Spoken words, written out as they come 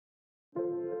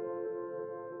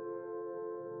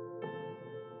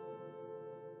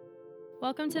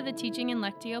Welcome to the Teaching and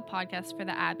Lectio podcast for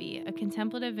the Abbey, a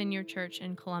contemplative vineyard church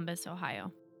in Columbus,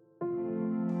 Ohio.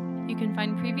 You can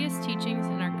find previous teachings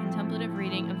in our contemplative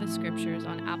reading of the scriptures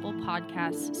on Apple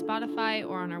Podcasts, Spotify,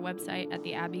 or on our website at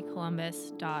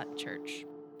theabbeycolumbus.church.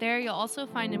 There you'll also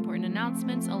find important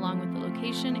announcements along with the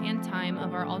location and time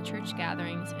of our all-church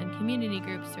gatherings and community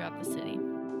groups throughout the city.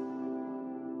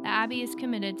 The Abbey is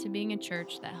committed to being a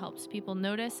church that helps people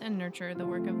notice and nurture the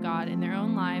work of God in their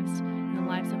own lives, in the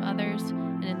lives of others,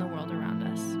 and in the world around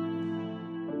us.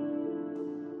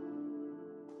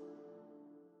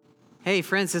 Hey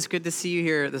friends, it's good to see you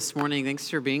here this morning. Thanks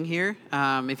for being here.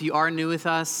 If you are new with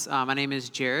us, my name is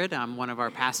Jared. I'm one of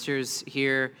our pastors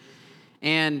here.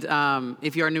 And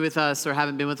if you are new with us or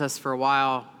haven't been with us for a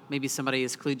while, maybe somebody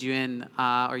has clued you in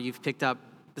or you've picked up.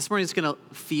 This morning is going to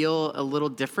feel a little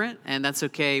different, and that's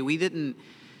okay. We didn't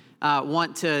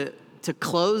want to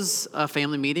close a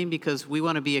family meeting because we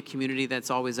want to be a community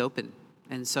that's always open.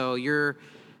 And so you're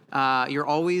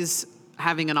always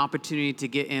having an opportunity to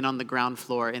get in on the ground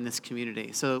floor in this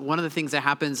community. So one of the things that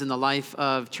happens in the life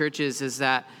of churches is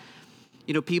that,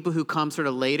 you know, people who come sort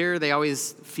of later, they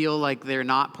always feel like they're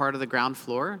not part of the ground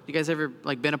floor. You guys ever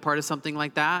been a part of something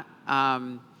like that?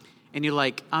 And you're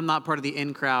like, I'm not part of the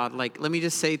in crowd. Let me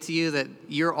just say to you that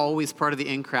you're always part of the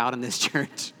in crowd in this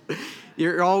church.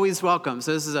 You're always welcome.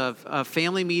 So this is a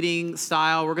family meeting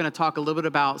style. We're going to talk a little bit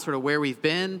about sort of where we've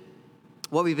been,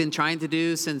 what we've been trying to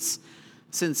do since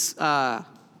a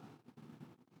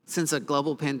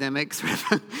global pandemic sort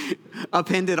of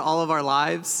upended all of our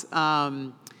lives.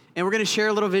 And we're going to share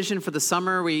a little vision for the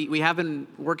summer. We have been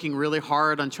working really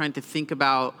hard on trying to think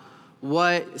about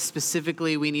what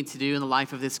specifically we need to do in the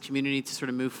life of this community to sort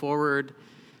of move forward.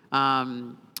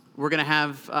 We're going to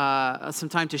have some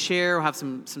time to share. We'll have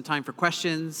some time for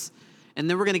questions. And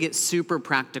then we're going to get super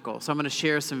practical. So I'm going to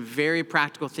share some very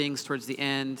practical things towards the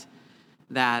end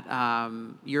that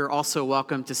you're also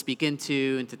welcome to speak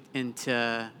into and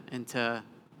to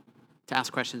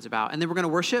ask questions about. And then we're going to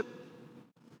worship,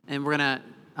 and we're going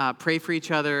to pray for each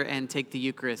other and take the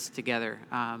Eucharist together.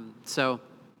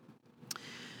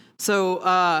 So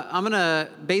I'm going to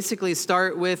basically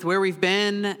start with where we've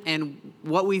been and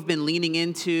what we've been leaning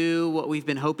into, what we've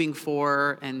been hoping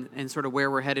for, and sort of where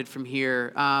we're headed from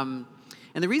here. And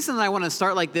the reason that I want to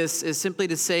start like this is simply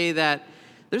to say that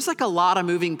there's a lot of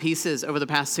moving pieces over the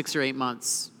past 6 or 8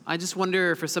 months. I just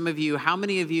wonder for some of you, how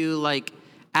many of you,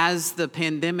 as the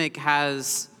pandemic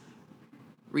has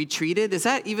retreated, is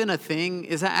that even a thing?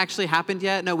 Is that actually happened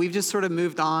yet? No, we've just sort of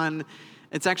moved on.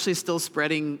 It's actually still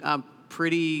spreading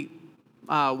pretty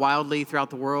wildly throughout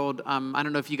the world. I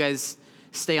don't know if you guys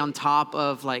stay on top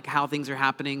of how things are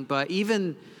happening, but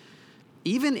even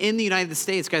in the United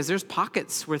States, guys, there's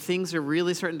pockets where things are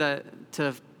really starting to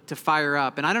fire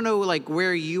up. And I don't know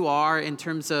where you are in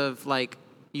terms of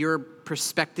your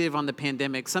perspective on the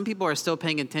pandemic. Some people are still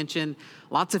paying attention.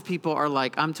 Lots of people are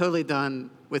I'm totally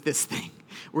done with this thing.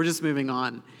 We're just moving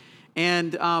on.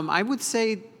 And I would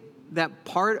say that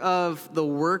part of the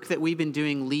work that we've been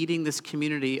doing leading this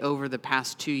community over the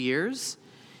past 2 years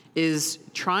is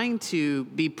trying to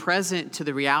be present to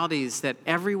the realities that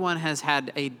everyone has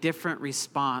had a different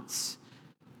response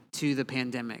to the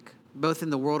pandemic, both in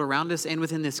the world around us and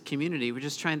within this community. We're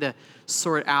just trying to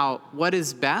sort out what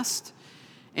is best.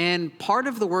 And part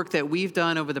of the work that we've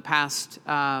done over the past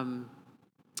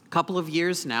couple of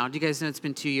years now, do you guys know it's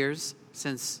been 2 years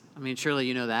since, surely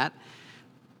you know that.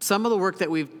 Some of the work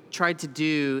that we've tried to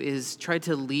do is try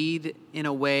to lead in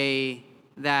a way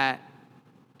that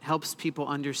helps people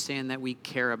understand that we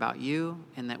care about you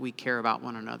and that we care about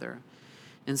one another.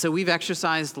 And so we've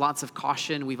exercised lots of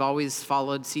caution. We've always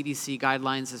followed CDC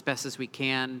guidelines as best as we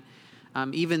can.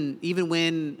 Even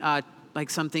when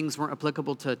some things weren't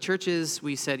applicable to churches,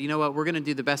 we said, you know what, we're going to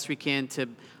do the best we can to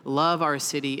love our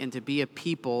city and to be a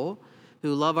people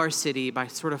who love our city by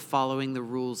sort of following the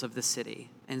rules of the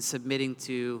city and submitting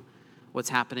to what's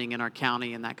happening in our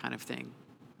county and that kind of thing.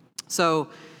 So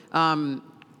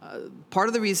part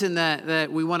of the reason that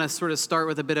we want to sort of start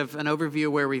with a bit of an overview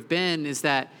of where we've been is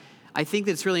that I think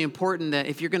that it's really important that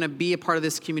if you're going to be a part of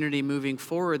this community moving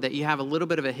forward, that you have a little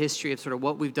bit of a history of sort of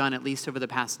what we've done at least over the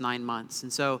past 9 months.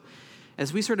 And so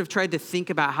as we sort of tried to think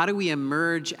about how do we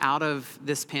emerge out of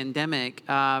this pandemic,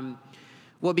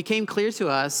 what became clear to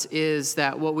us is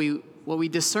that what we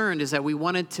discerned is that we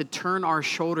wanted to turn our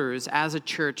shoulders as a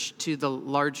church to the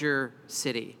larger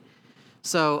city.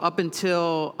 So up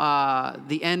until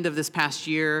the end of this past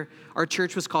year, our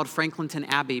church was called Franklinton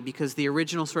Abbey because the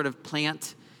original sort of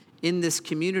plant in this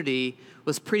community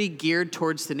was pretty geared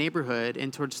towards the neighborhood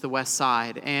and towards the west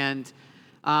side. And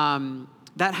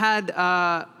that had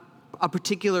a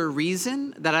particular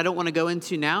reason that I don't want to go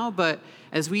into now, but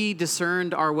as we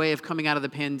discerned our way of coming out of the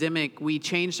pandemic, we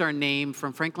changed our name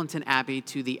from Franklinton Abbey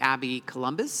to the Abbey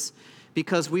Columbus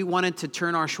because we wanted to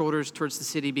turn our shoulders towards the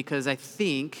city, because I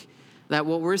think that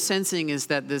what we're sensing is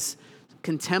that this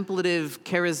contemplative,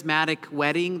 charismatic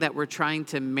wedding that we're trying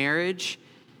to marriage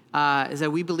is that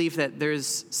we believe that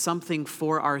there's something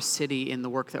for our city in the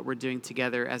work that we're doing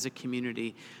together as a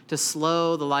community to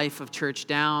slow the life of church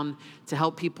down, to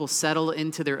help people settle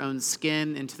into their own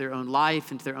skin, into their own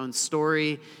life, into their own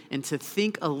story, and to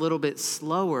think a little bit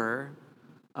slower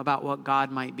about what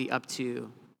God might be up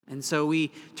to. And so we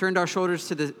turned our shoulders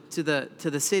to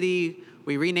the city.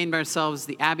 We renamed ourselves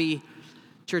the Abbey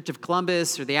Church of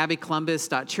Columbus, or the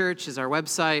abbeycolumbus.church is our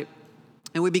website.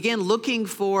 And we began looking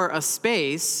for a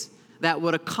space that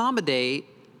would accommodate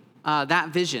that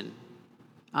vision,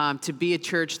 to be a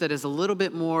church that is a little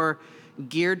bit more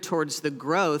geared towards the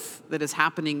growth that is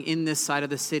happening in this side of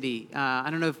the city. I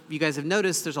don't know if you guys have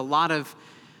noticed, there's a lot of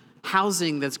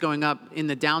housing that's going up in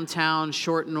the downtown,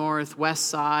 short north, west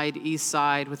side, east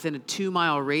side, within a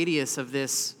 2-mile radius of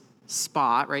this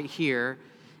spot right here.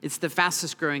 It's the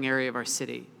fastest growing area of our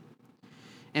city.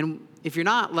 And if you're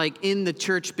not like in the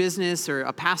church business or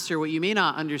a pastor, what you may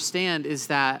not understand is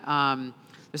that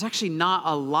there's actually not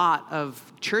a lot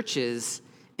of churches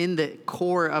in the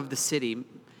core of the city.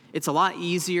 It's a lot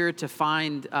easier to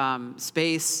find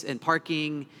space and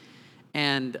parking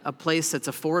and a place that's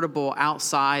affordable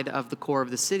outside of the core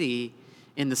of the city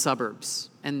in the suburbs.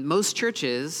 And most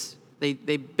churches, they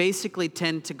basically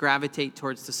tend to gravitate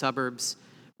towards the suburbs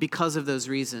because of those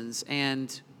reasons.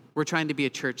 And we're trying to be a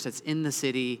church that's in the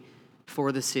city,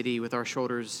 for the city, with our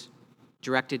shoulders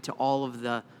directed to all of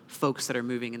the folks that are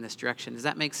moving in this direction. Does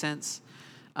that make sense?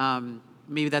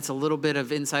 Maybe that's a little bit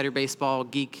of insider baseball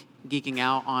geeking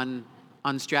out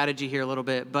on strategy here a little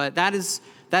bit, but that is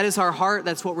our heart.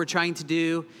 That's what we're trying to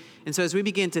do. And so as we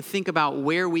begin to think about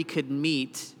where we could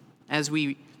meet, as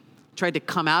we tried to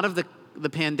come out of the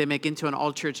pandemic into an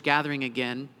all-church gathering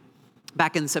again,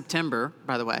 back in September,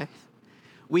 by the way,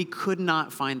 we could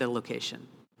not find a location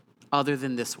other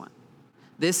than this one.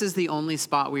 This is the only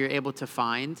spot we were able to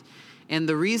find. And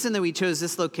the reason that we chose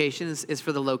this location is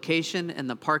for the location and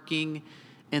the parking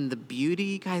and the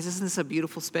beauty. Guys, isn't this a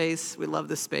beautiful space? We love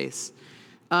this space.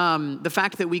 The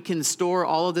fact that we can store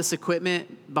all of this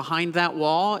equipment behind that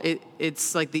wall,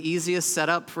 it's like the easiest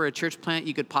setup for a church plant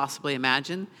you could possibly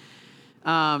imagine.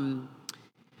 And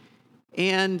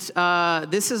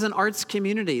this is an arts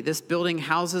community. This building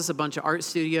houses a bunch of art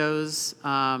studios,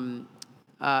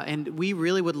 and we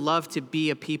really would love to be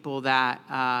a people that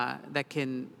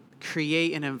can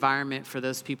create an environment for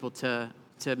those people to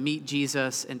meet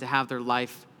Jesus and to have their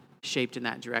life shaped in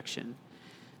that direction.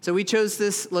 So we chose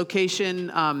this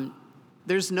location.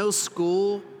 There's no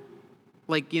school,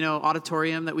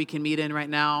 auditorium that we can meet in right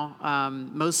now.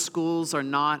 Most schools are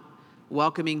not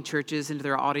welcoming churches into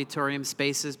their auditorium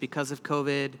spaces because of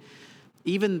COVID.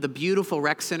 Even the beautiful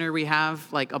rec center we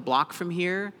have, like a block from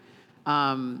here,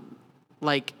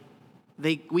 we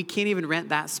can't even rent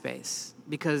that space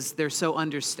because they're so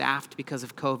understaffed because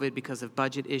of COVID, because of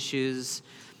budget issues.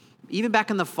 Even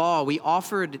back in the fall, we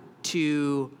offered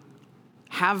to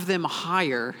have them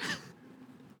hire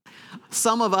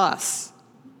some of us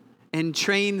and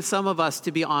train some of us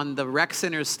to be on the rec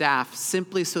center staff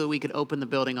simply so that we could open the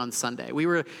building on Sunday. We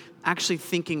were actually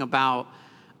thinking about,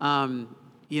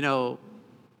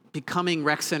 becoming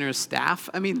rec center staff.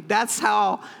 I mean, that's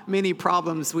how many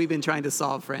problems we've been trying to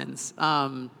solve, friends.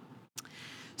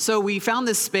 So we found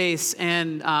this space,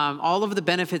 and all of the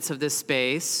benefits of this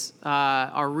space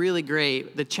are really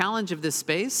great. The challenge of this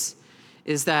space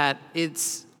is that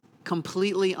it's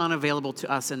completely unavailable to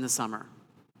us in the summer,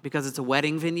 because it's a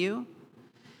wedding venue.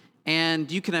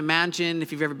 And you can imagine,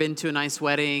 if you've ever been to a nice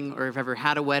wedding or if you've ever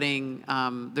had a wedding,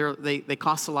 they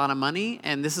cost a lot of money.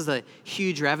 And this is a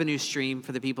huge revenue stream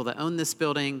for the people that own this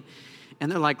building.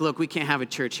 And they're like, look, we can't have a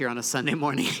church here on a Sunday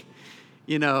morning,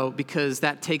 because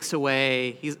that takes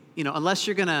away, unless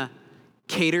you're going to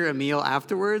cater a meal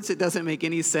afterwards, it doesn't make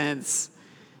any sense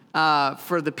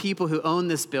for the people who own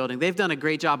this building. They've done a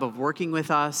great job of working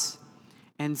with us.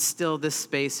 And still, this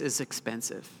space is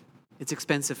expensive. It's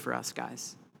expensive for us,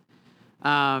 guys.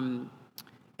 And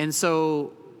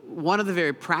so one of the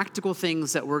very practical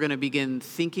things that we're going to begin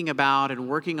thinking about and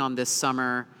working on this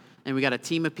summer, and we got a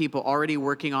team of people already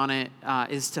working on it,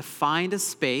 is to find a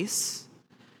space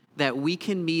that we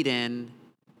can meet in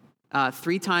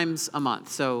 3 times a month.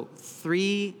 So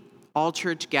 3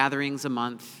 all-church gatherings a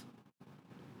month,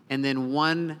 and then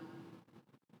 1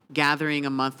 gathering a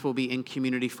month will be in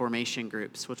community formation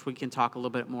groups, which we can talk a little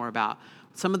bit more about.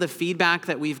 Some of the feedback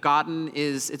that we've gotten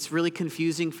is it's really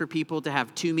confusing for people to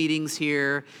have 2 meetings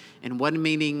here and 1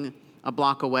 meeting a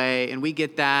block away, and we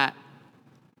get that.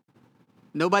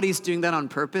 Nobody's doing that on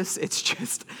purpose. It's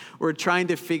just we're trying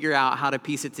to figure out how to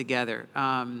piece it together.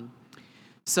 It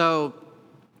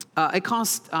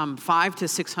costs $500 to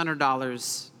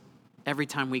 $600 every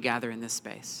time we gather in this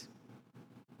space.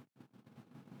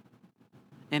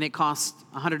 And it costs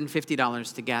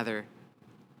 $150 to gather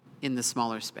in the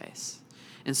smaller space.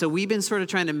 And so we've been sort of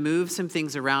trying to move some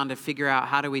things around to figure out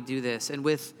how do we do this. And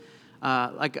with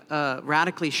a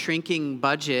radically shrinking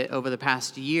budget over the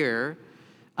past year,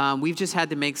 we've just had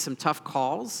to make some tough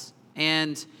calls.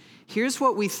 And here's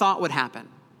what we thought would happen.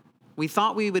 We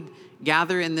thought we would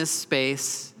gather in this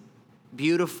space,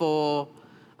 beautiful.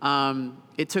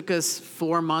 It took us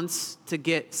 4 months to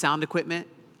get sound equipment.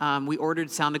 We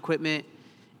ordered sound equipment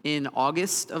in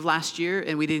August of last year,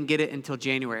 and we didn't get it until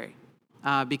January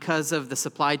because of the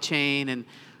supply chain and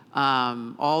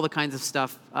all the kinds of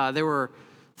stuff. There were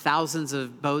thousands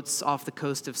of boats off the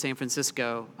coast of San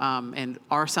Francisco, and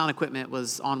our sound equipment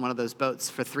was on one of those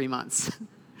boats for 3 months.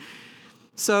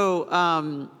 So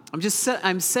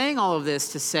I'm saying all of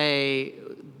this to say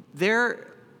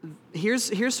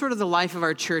here's sort of the life of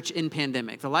our church in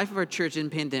pandemic. The life of our church in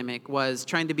pandemic was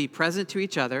trying to be present to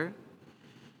each other,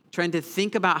 trying to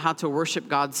think about how to worship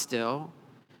God still,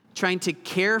 trying to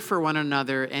care for one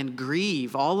another and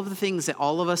grieve all of the things that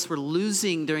all of us were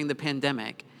losing during the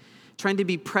pandemic, trying to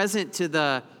be present to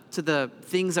the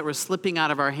things that were slipping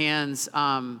out of our hands,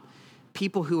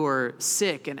 people who are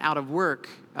sick and out of work.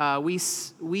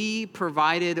 We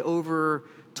provided over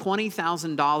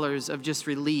 $20,000 of just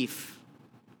relief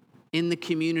in the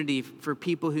community for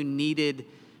people who needed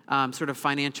sort of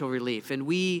financial relief. And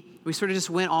we sort of just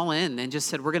went all in and just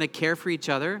said, we're going to care for each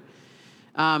other.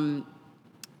 And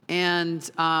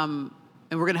we're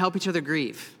going to help each other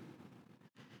grieve.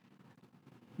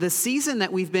 The season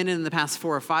that we've been in the past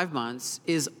 4 or 5 months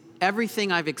is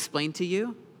everything I've explained to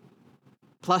you,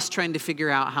 plus trying to figure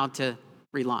out how to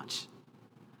relaunch.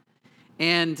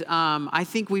 And I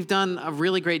think we've done a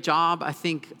really great job. I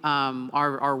think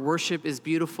our worship is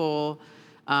beautiful.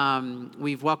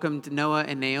 We've welcomed Noah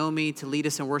and Naomi to lead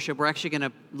us in worship. We're actually going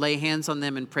to lay hands on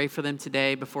them and pray for them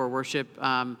today before worship.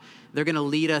 They're going to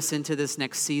lead us into this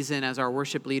next season as our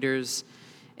worship leaders.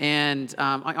 And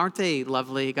aren't they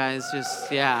lovely, guys?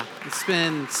 It's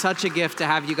been such a gift to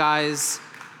have you guys.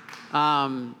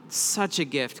 Such a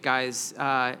gift, guys.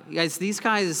 These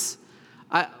guys,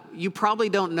 you probably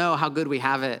don't know how good we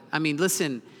have it. I mean,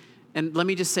 listen, and let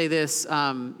me just say this.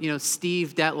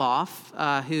 Steve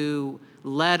Detloff, who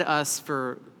led us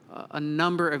for a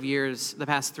number of years, the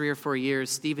past 3 or 4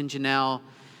 years, Steve and Janelle,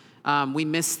 we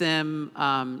miss them.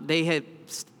 They had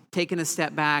taken a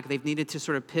step back. They've needed to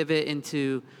sort of pivot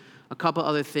into a couple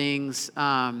other things.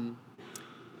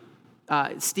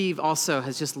 Steve also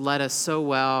has just led us so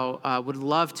well. Would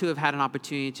love to have had an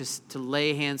opportunity just to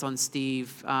lay hands on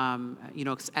Steve.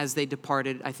 As they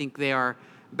departed, I think they are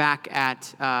back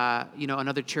at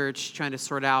another church trying to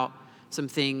sort out some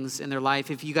things in their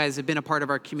life. If you guys have been a part of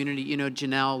our community,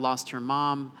 Janelle lost her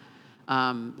mom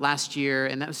last year,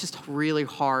 and that was just really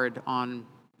hard on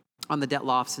the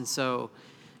Detlofs. And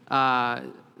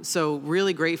so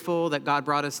really grateful that God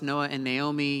brought us Noah and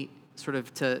Naomi sort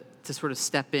of to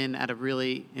step in at a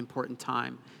really important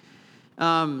time.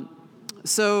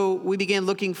 So we began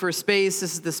looking for a space.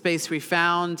 This is the space we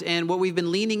found. And what we've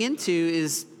been leaning into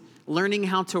is learning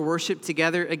how to worship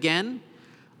together again.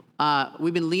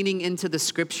 We've been leaning into the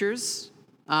scriptures,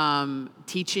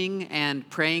 teaching and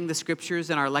praying the scriptures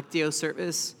in our Lectio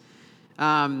service,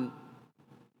 and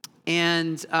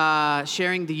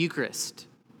sharing the Eucharist.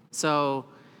 So,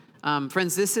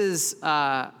 friends, this is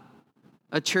a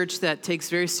church that takes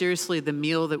very seriously the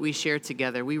meal that we share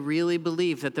together. We really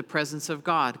believe that the presence of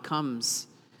God comes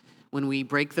when we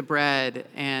break the bread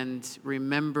and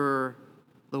remember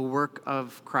the work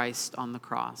of Christ on the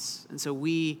cross. And so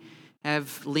we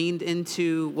have leaned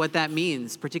into what that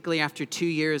means, particularly after 2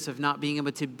 years of not being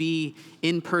able to be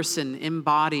in person,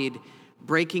 embodied,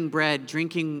 breaking bread,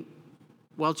 drinking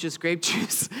Welch's grape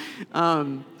juice.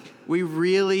 We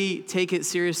really take it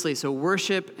seriously. So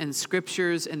worship and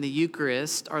scriptures and the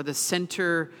Eucharist are the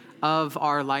center of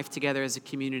our life together as a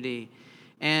community.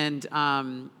 And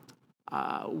I'm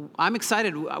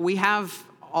excited. We have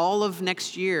all of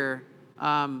next year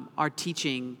our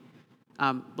teaching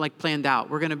planned out.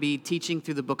 We're going to be teaching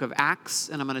through the book of Acts,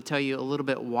 and I'm going to tell you a little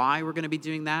bit why we're going to be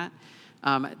doing that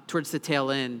towards the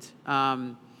tail end.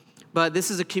 But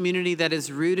this is a community that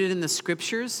is rooted in the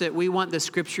scriptures, that we want the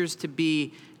scriptures to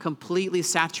be completely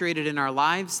saturated in our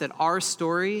lives, that our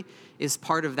story is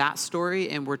part of that story,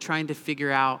 and we're trying to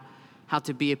figure out how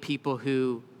to be a people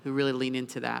who really lean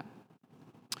into that.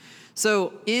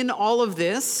 So in all of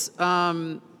this,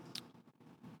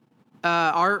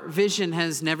 our vision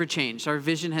has never changed. Our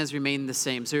vision has remained the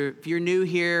same. So if you're new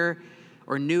here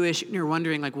or newish and you're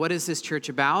wondering, like, what is this church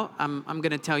about? I'm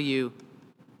going to tell you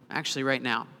actually right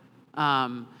now.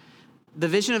 The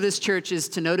vision of this church is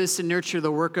to notice and nurture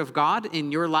the work of God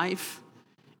in your life,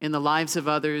 in the lives of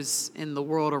others, in the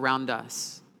world around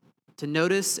us. To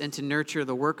notice and to nurture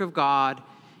the work of God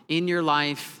in your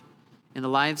life, in the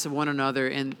lives of one another,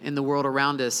 and in the world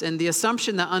around us. And the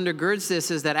assumption that undergirds this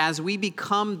is that as we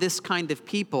become this kind of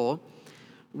people,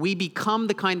 we become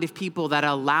the kind of people that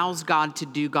allows God to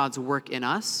do God's work in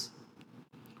us.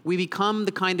 We become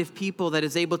the kind of people that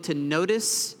is able to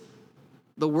notice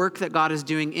the work that God is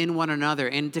doing in one another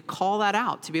and to call that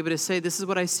out, to be able to say, this is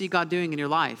what I see God doing in your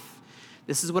life.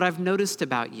 This is what I've noticed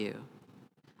about you.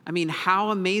 I mean,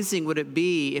 how amazing would it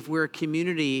be if we're a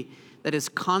community that is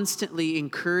constantly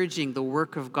encouraging the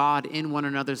work of God in one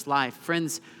another's life?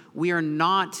 Friends, we are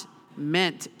not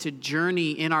meant to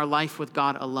journey in our life with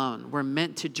God alone. We're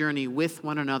meant to journey with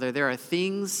one another. There are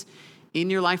things in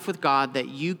your life with God that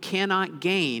you cannot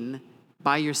gain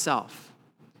by yourself.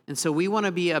 And so we want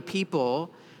to be a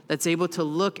people that's able to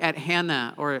look at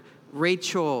Hannah or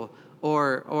Rachel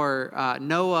or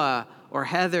Noah or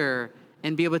Heather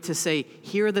and be able to say,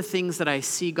 here are the things that I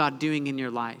see God doing in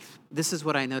your life. This is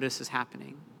what I notice is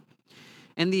happening.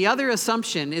 And the other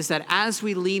assumption is that as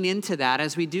we lean into that,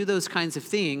 as we do those kinds of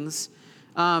things,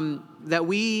 that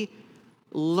we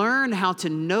learn how to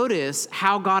notice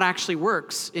how God actually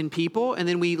works in people. And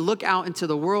then we look out into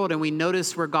the world and we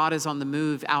notice where God is on the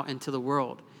move out into the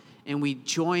world. And we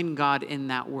join God in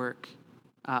that work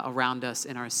around us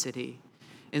in our city.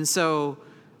 And so,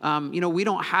 we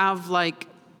don't have like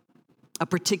a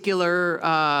particular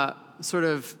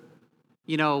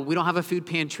we don't have a food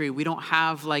pantry. We don't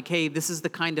have like, hey, this is the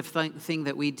kind of thing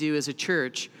that we do as a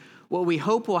church. What we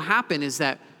hope will happen is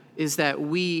that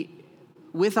we,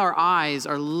 with our eyes,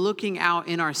 are looking out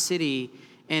in our city.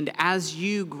 And as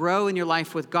you grow in your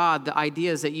life with God, the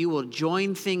idea is that you will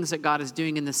join things that God is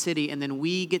doing in the city, and then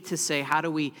we get to say, how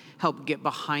do we help get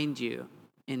behind you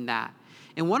in that?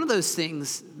 And one of those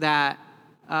things that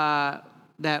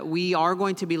we are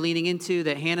going to be leaning into,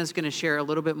 that Hannah's going to share a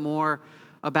little bit more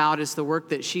about, is the work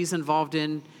that she's involved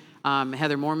in,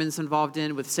 Heather Mormon's involved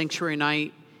in with Sanctuary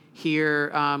Night here.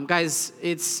 Guys,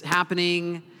 it's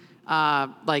happening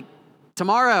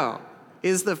tomorrow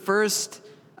is the first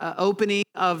opening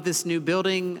of this new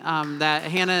building that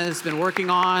Hannah has been working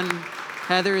on.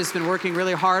 Heather has been working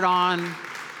really hard on.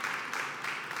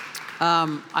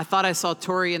 I thought I saw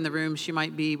Tori in the room. She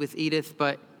might be with Edith,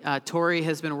 but Tori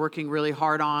has been working really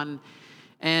hard on.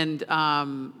 And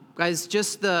guys,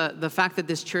 just the fact that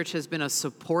this church has been a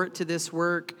support to this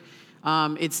work,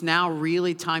 it's now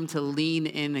really time to lean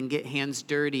in and get hands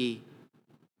dirty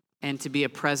and to be a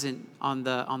present on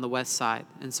the west side.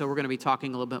 And so we're going to be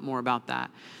talking a little bit more about that.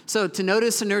 So to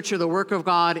notice and nurture the work of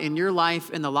God in your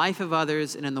life, in the life of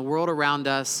others, and in the world around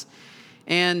us.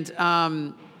 And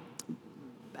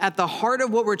at the heart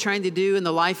of what we're trying to do in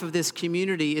the life of this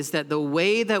community is that the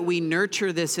way that we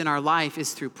nurture this in our life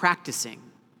is through practicing.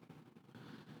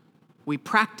 We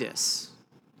practice.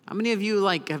 How many of you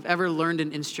have ever learned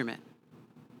an instrument?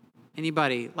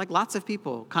 Anybody? Lots of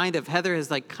people, kind of. Heather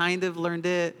has kind of learned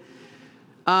it.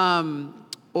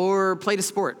 Or played a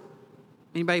sport.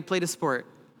 Anybody played a sport?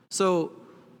 So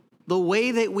the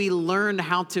way that we learn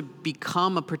how to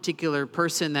become a particular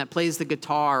person that plays the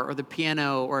guitar or the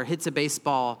piano or hits a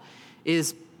baseball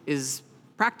is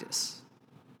practice.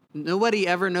 Nobody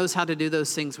ever knows how to do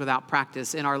those things without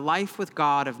practice. And our life with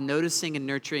God of noticing and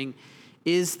nurturing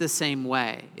is the same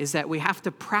way, is that we have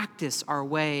to practice our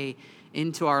way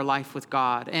into our life with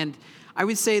God. And I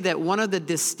would say that one of the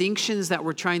distinctions that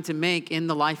we're trying to make in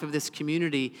the life of this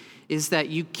community is that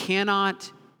you cannot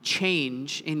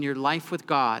change in your life with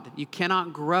God. You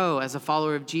cannot grow as a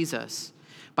follower of Jesus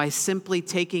by simply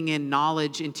taking in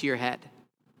knowledge into your head.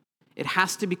 It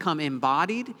has to become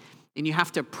embodied, and you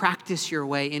have to practice your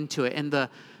way into it. And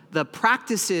the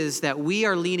practices that we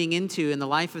are leaning into in the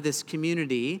life of this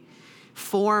community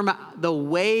form the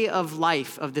way of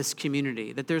life of this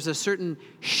community, that there's a certain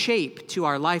shape to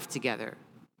our life together.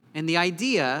 And the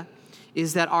idea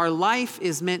is that our life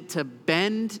is meant to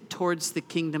bend towards the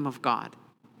kingdom of God.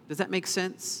 Does that make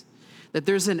sense? That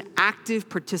there's an active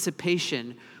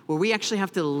participation where we actually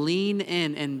have to lean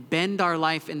in and bend our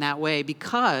life in that way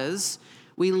because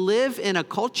we live in a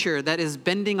culture that is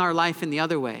bending our life in the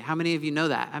other way. How many of you know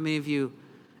that? How many of you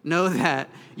know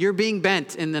that you're being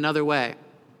bent in another way?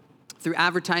 Through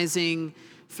advertising,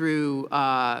 through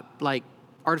like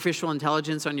artificial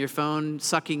intelligence on your phone,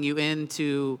 sucking you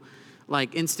into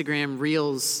like Instagram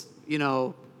Reels,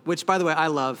 which by the way, I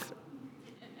love.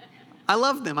 I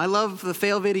love them. I love the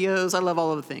fail videos. I love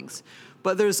all of the things.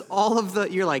 But there's all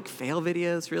of you're like, fail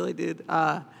videos? Really, dude?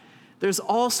 There's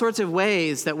all sorts of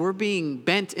ways that we're being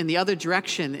bent in the other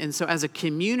direction. And so as a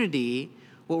community,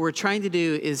 what we're trying to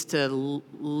do is to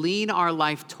lean our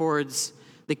life towards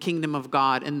the kingdom of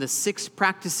God. And the 6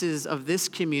 practices of this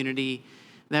community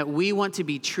that we want to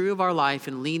be true of our life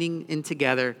and leaning in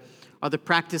together are the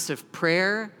practice of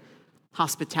prayer,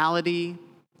 hospitality,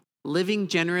 living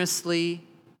generously,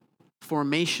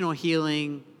 formational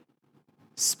healing,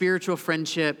 spiritual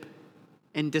friendship,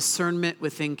 and discernment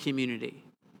within community.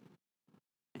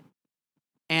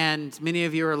 And many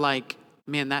of you are like,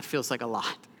 man, that feels like a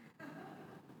lot.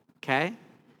 Okay?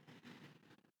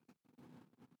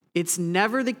 It's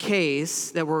never the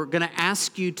case that we're going to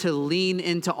ask you to lean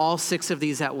into all 6 of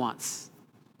these at once.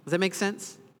 Does that make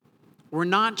sense? We're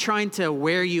not trying to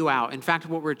wear you out. In fact,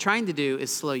 what we're trying to do is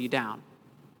slow you down.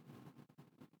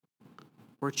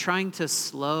 We're trying to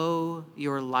slow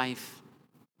your life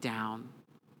down.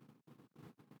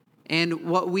 And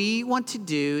what we want to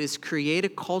do is create a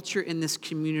culture in this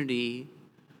community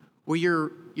where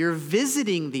you're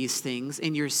visiting these things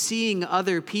and you're seeing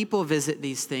other people visit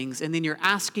these things, and then you're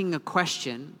asking a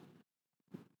question: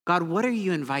 God, what are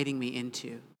you inviting me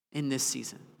into in this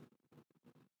season?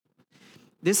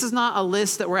 This is not a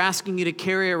list that we're asking you to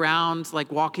carry around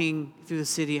like walking through the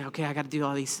city. Okay, I got to do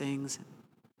all these things.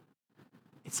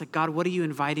 It's like, God, what are you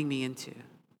inviting me into?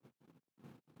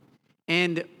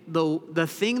 And the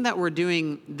thing that we're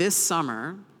doing this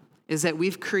summer is that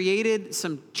we've created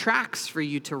some tracks for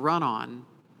you to run on,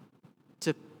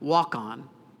 to walk on,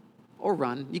 or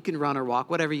run. You can run or walk,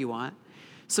 whatever you want.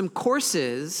 Some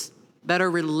courses that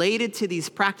are related to these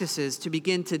practices to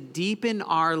begin to deepen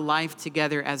our life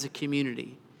together as a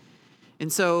community.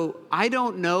 And so I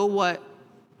don't know what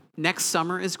next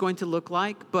summer is going to look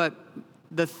like, but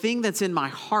the thing that's in my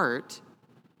heart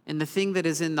and the thing that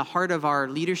is in the heart of our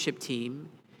leadership team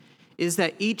is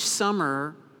that each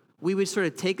summer we would sort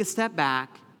of take a step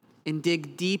back and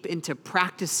dig deep into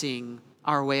practicing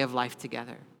our way of life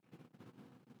together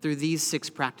through these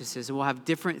 6 practices. And we'll have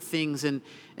different things. And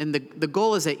the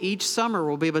goal is that each summer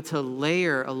we'll be able to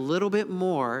layer a little bit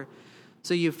more.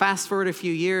 So you fast forward a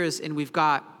few years and we've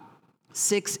got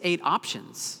 6, 8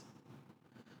 options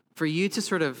for you to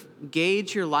sort of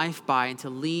gauge your life by and to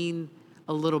lean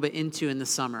a little bit into in the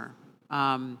summer.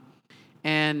 And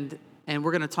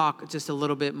we're going to talk just a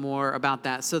little bit more about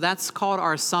that. So that's called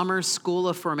our Summer School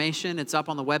of Formation. It's up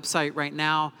on the website right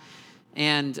now.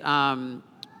 And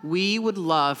we would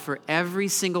love for every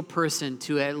single person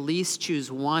to at least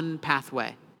choose one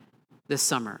pathway this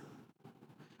summer.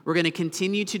 We're going to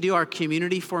continue to do our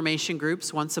community formation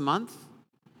groups once a month.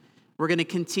 We're going to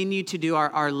continue to do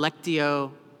our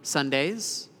Lectio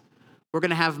Sundays. We're going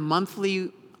to have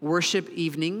monthly worship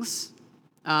evenings.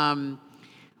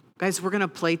 Guys, we're going to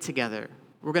play together.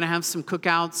 We're going to have some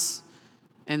cookouts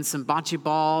and some bocce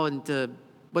ball and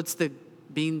what's the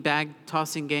beanbag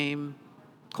tossing game?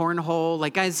 Cornhole.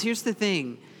 Like, guys, here's the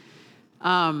thing.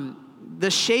 The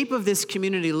shape of this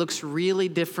community looks really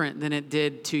different than it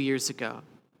did 2 years ago.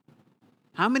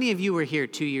 How many of you were here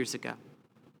 2 years ago?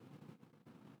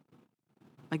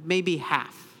 Like maybe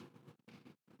half.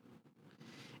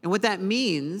 And what that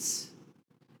means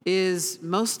is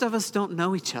most of us don't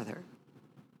know each other.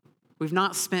 We've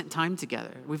not spent time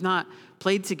together. We've not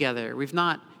played together. We've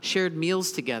not shared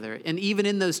meals together. And even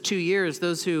in those 2 years,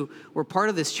 those who were part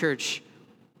of this church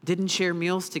didn't share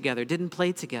meals together, didn't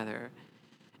play together.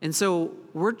 And so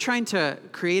we're trying to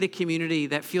create a community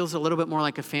that feels a little bit more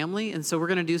like a family. And so we're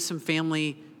going to do some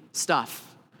family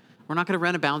stuff. We're not going to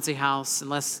rent a bouncy house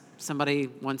unless somebody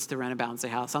wants to rent a bouncy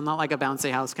house. I'm not like a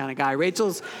bouncy house kind of guy.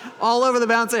 Rachel's all over the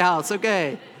bouncy house.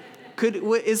 Okay.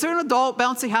 Is there an adult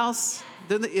bouncy house?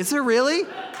 Is there really?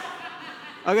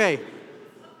 Okay.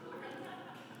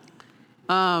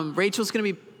 Rachel's going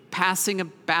to be passing a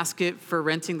basket for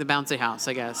renting the bouncy house,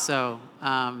 I guess. So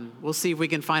we'll see if we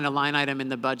can find a line item in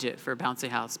the budget for a bouncy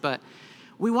house. But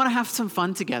we want to have some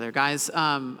fun together, guys.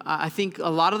 I think a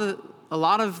lot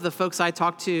of the folks I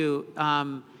talk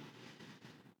to,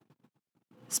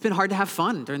 it's been hard to have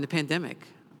fun during the pandemic.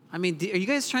 I mean, are you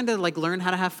guys trying to like learn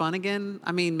how to have fun again?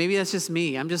 I mean, maybe that's just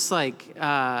me. I'm just like,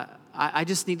 I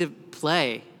just need to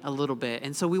play a little bit.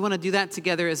 And so we want to do that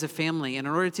together as a family. And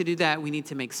in order to do that, we need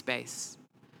to make space.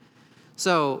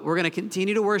 So we're going to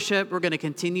continue to worship. We're going to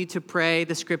continue to pray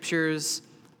the scriptures.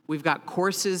 We've got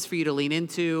courses for you to lean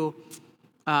into.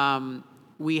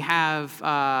 We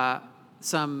have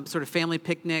some sort of family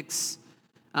picnics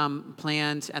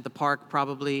planned at the park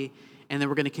probably, and then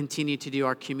we're going to continue to do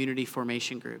our community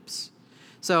formation groups.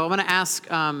 So I'm going to ask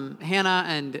Hannah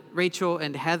and Rachel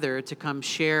and Heather to come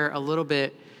share a little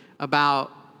bit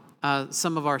about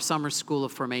some of our summer school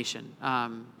of formation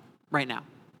right now.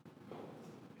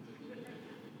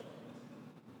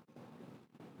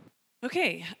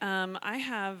 Okay, I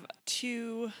have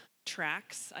 2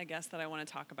 tracks, I guess, that I want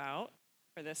to talk about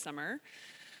for this summer.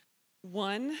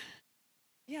 One,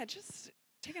 just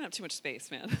taking up too much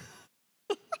space, man.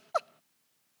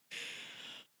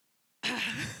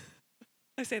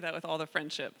 I say that with all the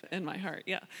friendship in my heart,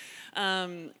 yeah.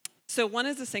 So one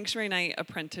is the Sanctuary Night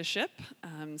apprenticeship.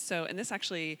 And this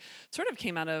actually sort of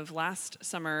came out of last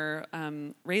summer.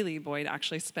 Rayleigh Boyd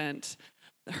actually spent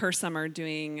her summer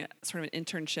doing sort of an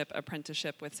internship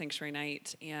apprenticeship with Sanctuary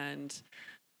Night, and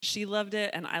she loved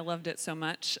it, and I loved it so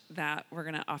much that we're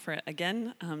going to offer it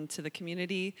again to the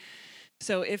community.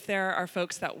 So if there are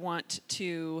folks that want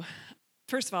to,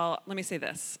 first of all, let me say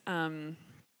this.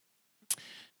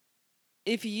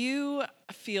 If you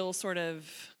feel sort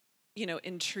of,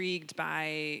 intrigued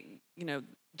by,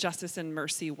 justice and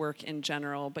mercy work in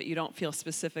general, but you don't feel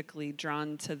specifically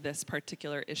drawn to this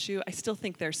particular issue, I still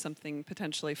think there's something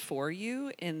potentially for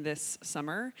you in this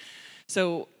summer.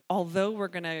 So although we're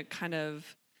going to kind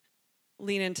of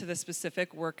lean into the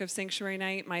specific work of Sanctuary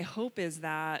Night, my hope is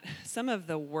that some of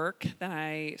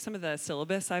the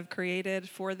syllabus I've created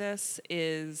for this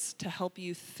is to help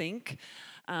you think,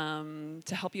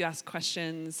 to help you ask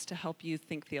questions, to help you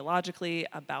think theologically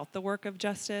about the work of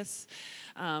justice.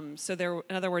 In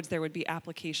other words, there would be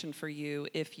application for you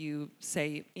if you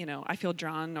say, I feel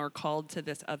drawn or called to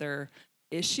this other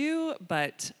issue,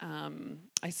 but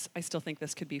I still think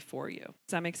this could be for you.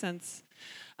 Does that make sense?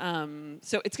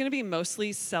 So it's going to be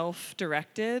mostly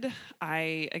self-directed.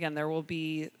 There will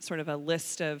be sort of a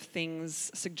list of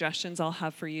suggestions I'll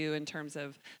have for you in terms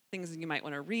of things that you might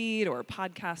want to read or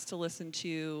podcasts to listen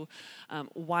to,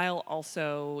 while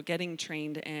also getting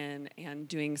trained in and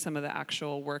doing some of the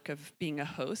actual work of being a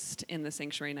host in the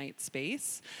Sanctuary Night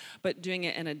space, but doing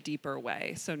it in a deeper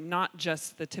way. So not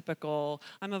just the typical,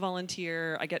 I'm a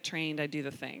volunteer, I get trained, I do the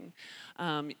thing.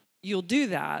 You'll do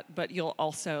that, but you'll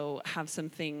also have some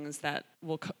things that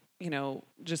will,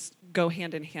 just go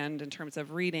hand in hand in terms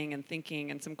of reading and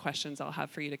thinking, and some questions I'll have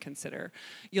for you to consider.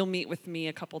 You'll meet with me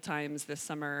a couple times this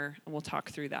summer, and we'll talk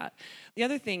through that. The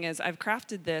other thing is I've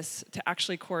crafted this to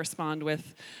actually correspond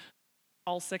with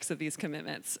all 6 of these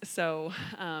commitments. So,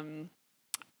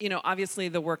 obviously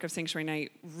the work of Sanctuary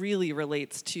Night really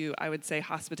relates to, I would say,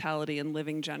 hospitality and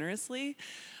living generously.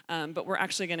 But we're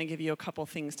actually going to give you a couple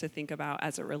things to think about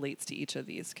as it relates to each of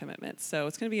these commitments. So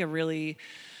it's going to be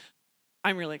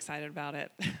I'm really excited about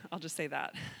it. I'll just say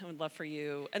that. I would love for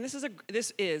you. And this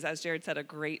is, as Jared said, a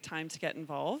great time to get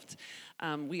involved.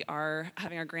 We are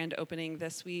having our grand opening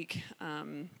this week.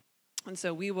 And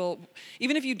so we will,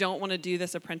 even if you don't want to do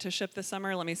this apprenticeship this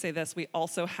summer, let me say this, we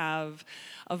also have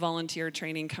a volunteer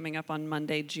training coming up on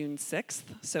Monday, June 6th.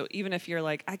 So even if you're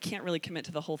like, I can't really commit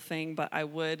to the whole thing, but I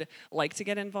would like to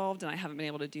get involved and I haven't been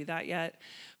able to do that yet,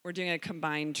 we're doing a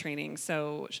combined training.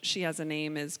 So She Has a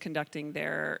Name is conducting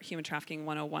their Human Trafficking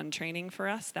 101 training for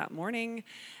us that morning.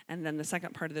 And then the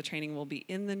second part of the training will be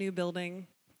in the new building.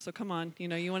 So come on,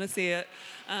 you want to see it.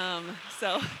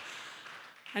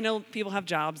 I know people have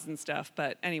jobs and stuff,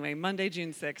 but anyway, Monday,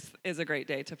 June 6th is a great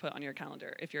day to put on your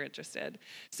calendar if you're interested.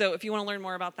 So if you want to learn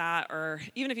more about that, or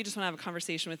even if you just want to have a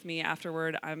conversation with me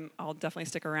afterward, I'll definitely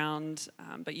stick around,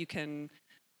 but you can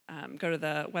go to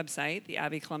the website,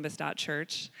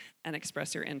 theabbeycolumbus.church, and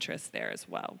express your interest there as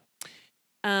well.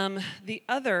 The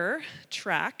other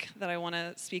track that I want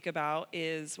to speak about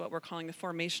is what we're calling the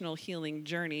Formational Healing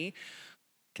Journey.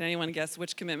 Can anyone guess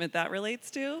which commitment that relates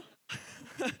to?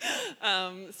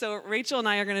 So Rachel and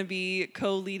I are going to be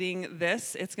co-leading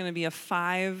this. It's going to be a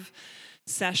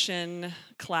 5-session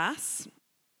class.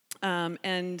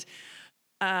 Here's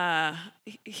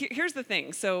the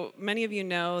thing. So many of you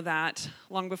know that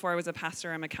long before I was a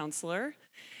pastor, I'm a counselor.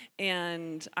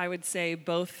 And I would say in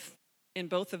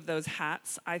both of those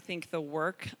hats, I think the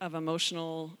work of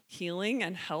emotional healing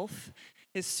and health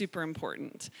is super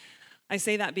important. I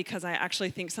say that because I actually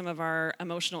think some of our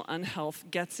emotional unhealth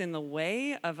gets in the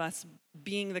way of us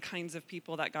being the kinds of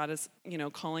people that God is,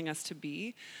 calling us to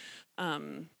be.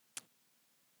 And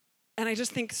I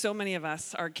just think so many of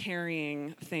us are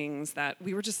carrying things that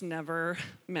we were just never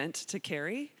meant to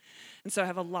carry. And so I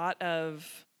have a lot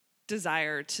of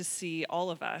desire to see all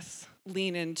of us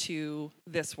lean into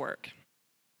this work.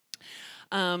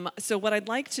 So what I'd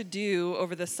like to do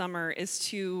over the summer is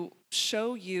to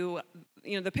show you,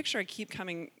 the picture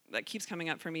that keeps coming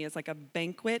up for me is like a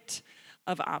banquet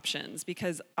of options,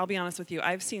 because I'll be honest with you,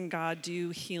 I've seen God do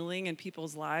healing in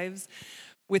people's lives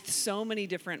with so many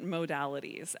different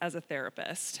modalities as a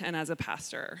therapist and as a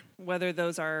pastor, whether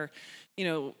those are,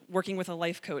 working with a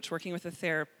life coach, working with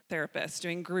a therapist,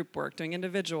 doing group work, doing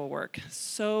individual work,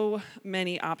 so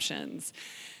many options.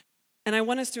 And I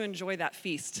want us to enjoy that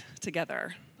feast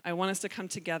together. I want us to come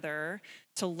together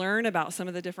to learn about some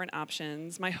of the different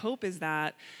options. My hope is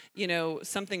that,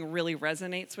 something really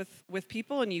resonates with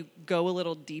people and you go a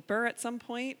little deeper at some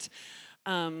point.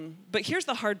 But here's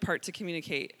the hard part to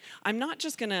communicate. It's not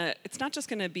just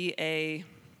gonna be a,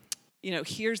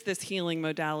 here's this healing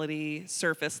modality,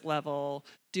 surface level,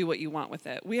 do what you want with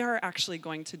it. We are actually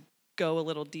going to go a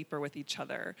little deeper with each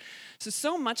other.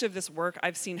 So much of this work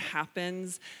I've seen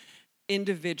happens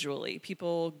individually.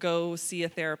 People go see a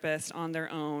therapist on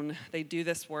their own. They do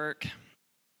this work.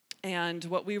 And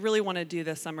what we really want to do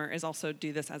this summer is also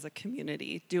do this as a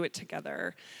community, do it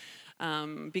together.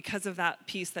 Because of that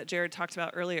piece that Jared talked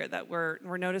about earlier, that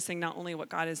we're noticing not only what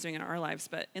God is doing in our lives,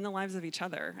 but in the lives of each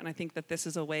other. And I think that this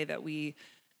is a way that we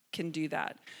can do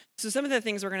that. So some of the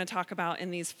things we're going to talk about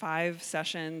in these 5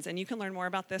 sessions, and you can learn more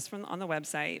about this on the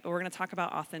website, but we're going to talk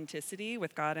about authenticity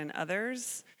with God and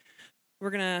others.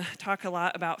 We're going to talk a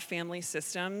lot about family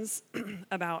systems,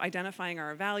 about identifying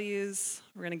our values.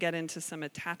 We're going to get into some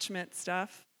attachment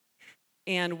stuff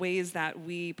and ways that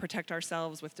we protect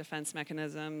ourselves with defense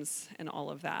mechanisms and all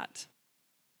of that.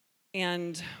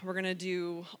 And we're going to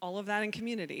do all of that in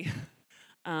community,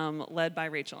 led by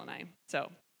Rachel and I.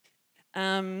 So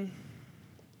I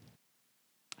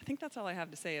think that's all I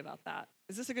have to say about that.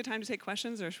 Is this a good time to take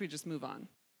questions, or should we just move on?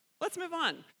 Let's move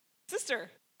on. Sister.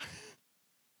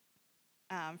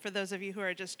 For those of you who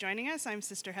are just joining us, I'm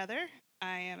Sister Heather.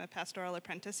 I am a pastoral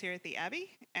apprentice here at the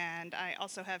Abbey, and I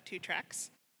also have 2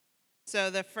 tracks. So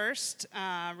the first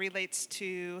relates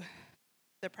to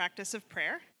the practice of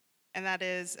prayer, and that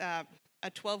is a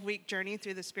 12-week journey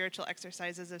through the spiritual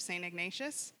exercises of St.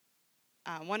 Ignatius.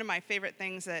 One of my favorite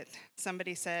things that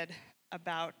somebody said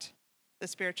about the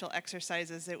spiritual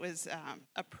exercises, it was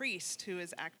a priest who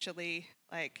was actually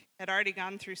had already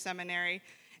gone through seminary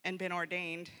and been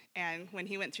ordained, and when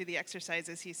he went through the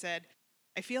exercises, he said,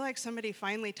 I feel like somebody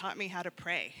finally taught me how to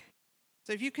pray.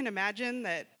 So if you can imagine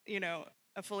that,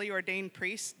 a fully ordained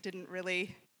priest didn't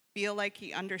really feel like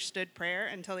he understood prayer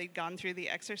until he'd gone through the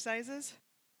exercises,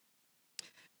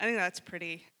 I think that's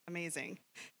pretty amazing.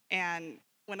 And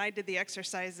when I did the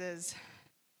exercises,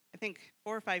 I think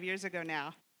 4 or 5 years ago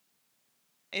now,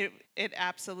 it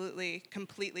absolutely,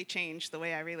 completely changed the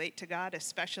way I relate to God,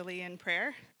 especially in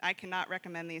prayer. I cannot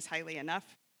recommend these highly enough.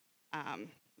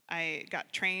 I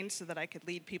got trained so that I could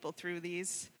lead people through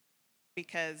these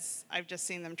because I've just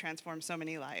seen them transform so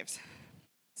many lives.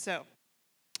 So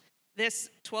this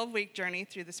 12-week journey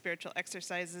through the spiritual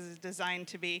exercises is designed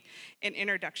to be an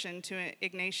introduction to an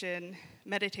Ignatian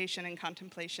meditation and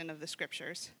contemplation of the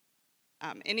scriptures.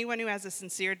 Anyone who has a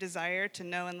sincere desire to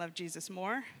know and love Jesus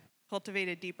more, cultivate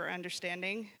a deeper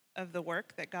understanding of the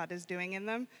work that God is doing in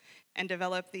them, and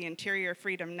develop the interior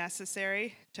freedom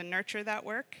necessary to nurture that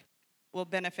work, will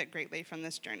benefit greatly from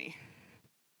this journey.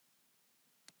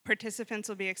 Participants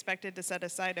will be expected to set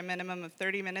aside a minimum of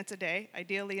 30 minutes a day,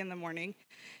 ideally in the morning,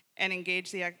 and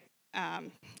engage a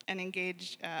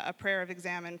prayer of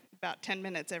exam in about 10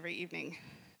 minutes every evening.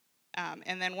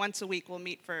 And then once a week, we'll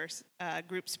meet for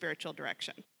group spiritual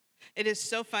direction. It is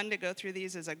so fun to go through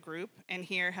these as a group and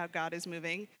hear how God is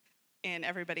moving in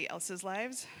everybody else's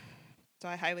lives. So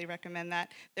I highly recommend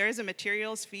that. There is a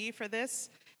materials fee for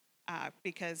this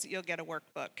because you'll get a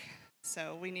workbook.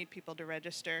 So we need people to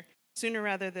register sooner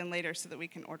rather than later so that we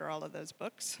can order all of those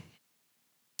books.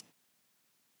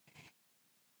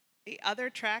 The other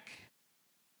track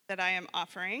that I am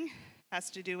offering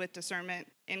has to do with discernment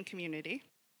in community.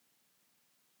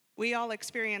 We all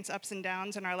experience ups and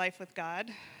downs in our life with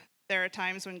God. There are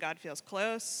times when God feels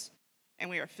close and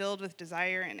we are filled with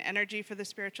desire and energy for the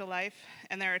spiritual life.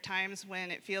 And there are times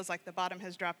when it feels like the bottom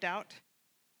has dropped out,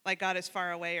 like God is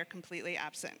far away or completely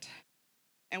absent.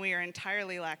 And we are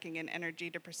entirely lacking in energy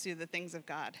to pursue the things of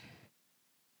God.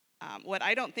 What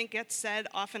I don't think gets said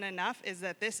often enough is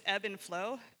that this ebb and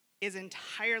flow is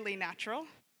entirely natural.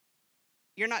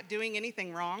 You're not doing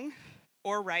anything wrong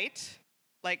or right.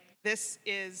 This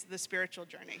is the spiritual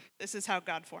journey. This is how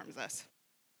God forms us.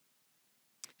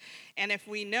 And if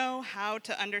we know how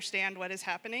to understand what is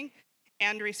happening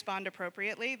and respond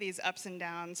appropriately, these ups and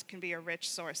downs can be a rich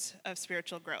source of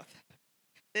spiritual growth.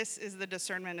 This is the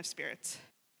discernment of spirits.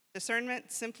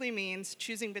 Discernment simply means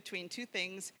choosing between two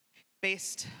things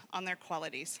based on their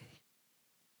qualities.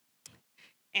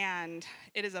 And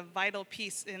it is a vital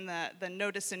piece in the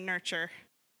notice and nurture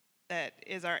that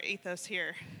is our ethos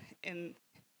here in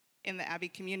the Abbey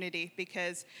community,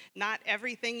 because not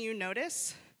everything you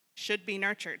notice should be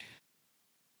nurtured.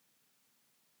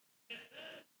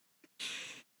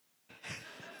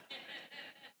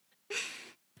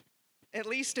 At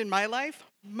least in my life,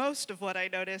 most of what I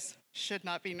notice should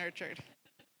not be nurtured.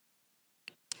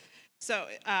 So,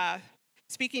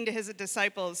 speaking to his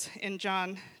disciples in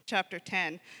John chapter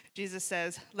 10, Jesus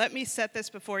says, "Let me set this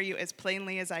before you as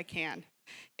plainly as I can.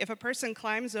 If a person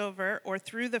climbs over or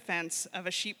through the fence of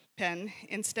a sheep pen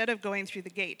instead of going through the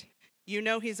gate, you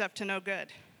know he's up to no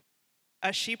good.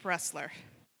 A sheep rustler.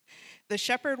 The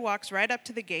shepherd walks right up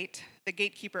to the gate. The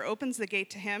gatekeeper opens the gate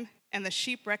to him, and the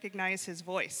sheep recognize his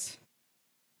voice.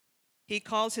 He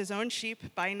calls his own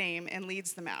sheep by name and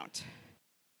leads them out.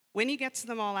 When he gets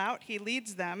them all out, he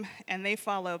leads them, and they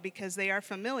follow because they are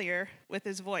familiar with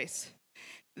his voice.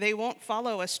 They won't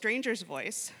follow a stranger's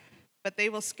voice, but they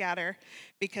will scatter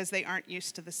because they aren't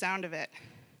used to the sound of it."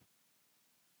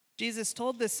 Jesus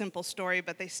told this simple story,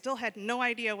 but they still had no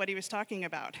idea what he was talking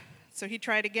about. So he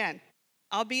tried again.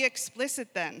 "I'll be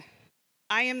explicit then.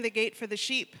 I am the gate for the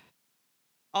sheep.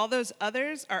 All those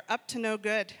others are up to no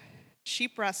good.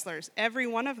 Sheep rustlers, every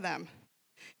one of them.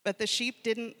 But the sheep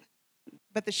didn't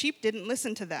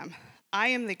listen to them. I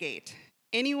am the gate.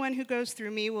 Anyone who goes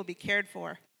through me will be cared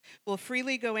for, will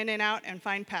freely go in and out and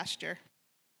find pasture.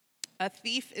 A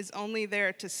thief is only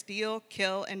there to steal,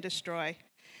 kill, and destroy.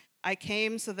 I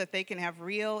came so that they can have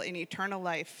real and eternal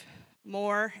life,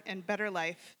 more and better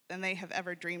life than they have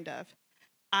ever dreamed of.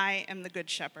 I am the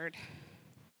good shepherd."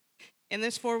 In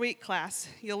this 4-week class,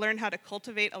 you'll learn how to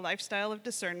cultivate a lifestyle of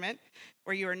discernment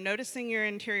where you are noticing your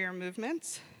interior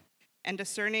movements and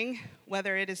discerning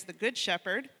whether it is the good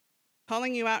shepherd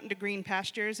calling you out into green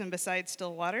pastures and beside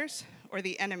still waters, or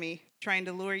the enemy trying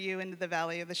to lure you into the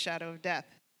valley of the shadow of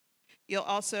death. You'll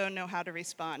also know how to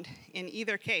respond in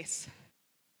either case.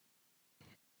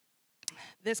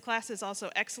 This class is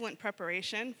also excellent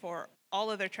preparation for all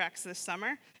other tracks this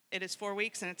summer. It is 4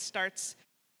 weeks, and it starts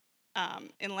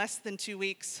in less than 2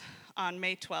 weeks on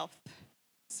May 12th.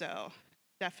 So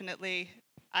definitely,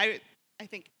 I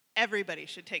think everybody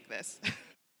should take this.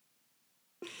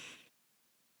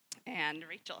 And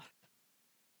Rachel.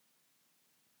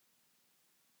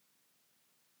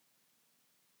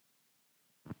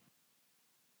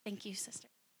 Thank you, sister.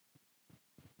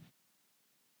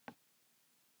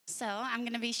 So I'm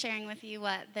going to be sharing with you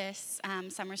what this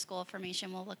summer school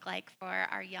formation will look like for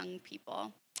our young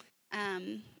people.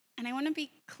 And I want to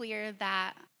be clear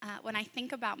that when I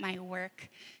think about my work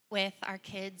with our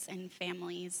kids and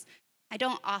families, I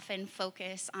don't often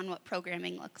focus on what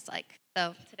programming looks like.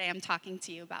 So today I'm talking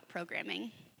to you about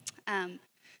programming.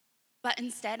 But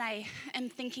instead, I am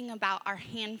thinking about our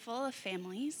handful of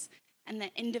families and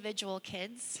the individual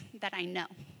kids that I know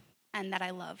and that I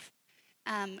love.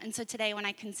 And so today, when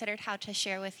I considered how to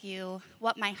share with you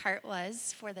what my heart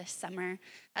was for this summer,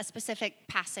 a specific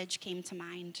passage came to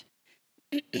mind.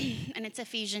 And it's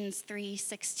Ephesians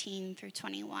 3:16 through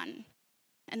 21.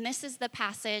 And this is the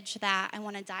passage that I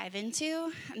want to dive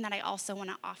into and that I also want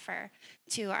to offer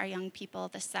to our young people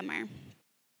this summer.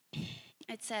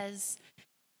 It says,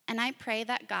 "And I pray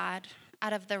that God,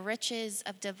 out of the riches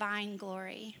of divine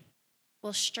glory,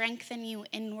 will strengthen you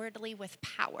inwardly with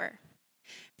power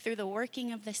through the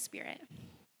working of the Spirit.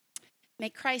 May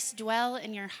Christ dwell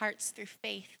in your hearts through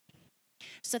faith,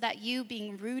 so that you,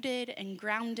 being rooted and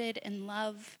grounded in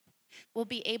love, will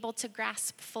be able to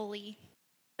grasp fully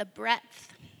the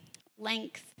breadth,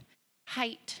 length,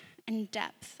 height, and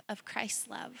depth of Christ's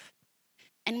love.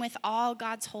 And with all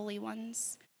God's holy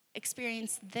ones,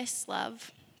 experience this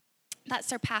love that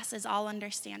surpasses all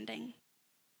understanding,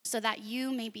 so that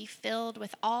you may be filled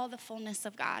with all the fullness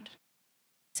of God.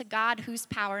 To God, whose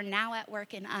power now at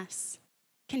work in us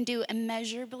can do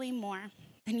immeasurably more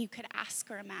than you could ask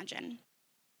or imagine.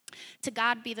 To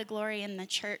God be the glory in the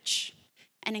church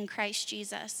and in Christ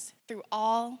Jesus through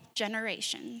all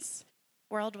generations,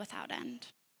 world without end.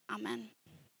 Amen."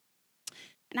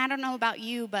 And I don't know about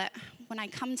you, but when I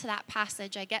come to that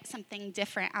passage, I get something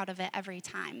different out of it every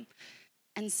time.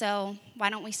 And so why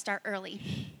don't we start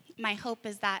early? My hope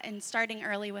is that in starting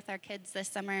early with our kids this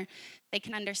summer, they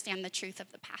can understand the truth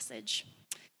of the passage.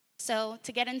 So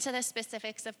to get into the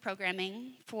specifics of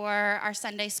programming for our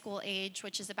Sunday school age,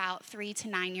 which is about 3 to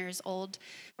 9 years old,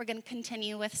 we're going to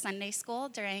continue with Sunday school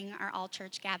during our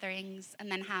all-church gatherings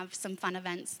and then have some fun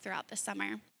events throughout the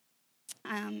summer.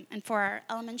 And for our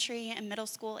elementary and middle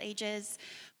school ages,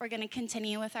 we're going to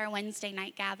continue with our Wednesday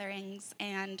night gatherings.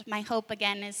 And my hope,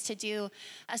 again, is to do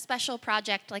a special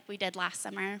project like we did last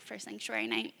summer for Sanctuary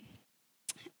Night.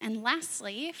 And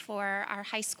lastly, for our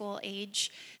high school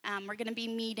age, we're going to be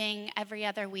meeting every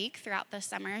other week throughout the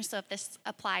summer. So if this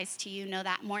applies to you, know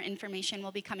that more information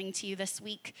will be coming to you this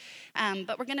week.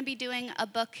 But we're going to be doing a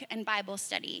book and Bible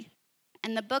study.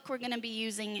 And the book we're going to be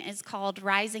using is called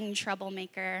Rising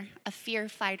Troublemaker, a Fear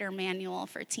Fighter Manual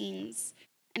for Teens.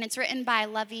 And it's written by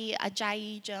Lovey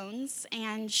Ajayi Jones,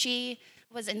 and she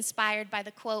was inspired by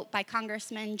the quote by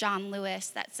Congressman John Lewis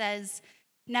that says,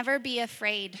 "Never be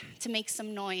afraid to make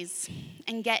some noise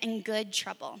and get in good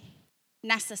trouble,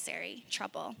 necessary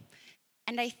trouble."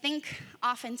 And I think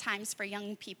oftentimes for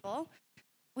young people,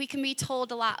 we can be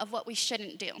told a lot of what we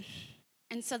shouldn't do.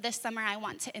 And so this summer, I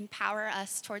want to empower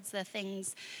us towards the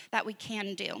things that we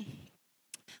can do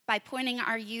by pointing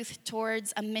our youth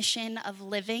towards a mission of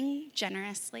living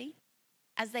generously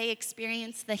as they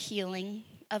experience the healing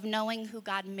of knowing who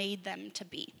God made them to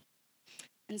be.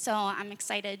 And so I'm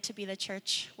excited to be the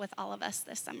church with all of us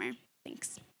this summer.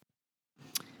 Thanks.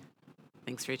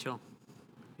 Thanks, Rachel.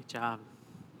 Good job.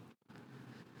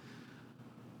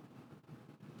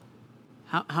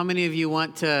 How many of you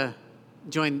want to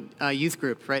join a youth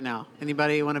group right now?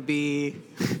 Anybody want to be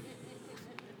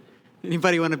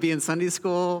in Sunday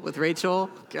school with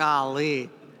Rachel? Golly.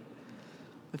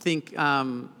 I think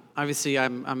obviously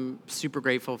I'm super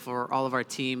grateful for all of our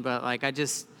team, but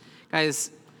guys,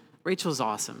 Rachel's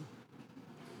awesome.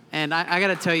 And I got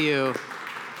to tell you,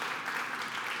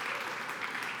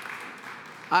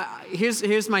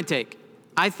 here's my take.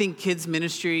 I think kids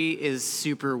ministry is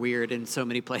super weird in so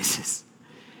many places.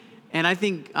 And I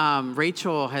think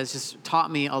Rachel has just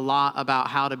taught me a lot about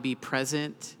how to be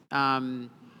present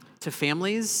to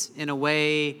families in a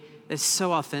way that's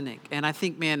so authentic. And I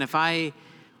think, man, if I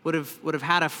would have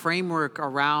had a framework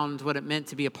around what it meant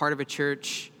to be a part of a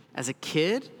church as a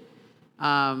kid,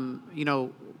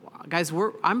 guys,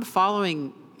 I'm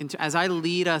following as I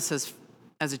lead us as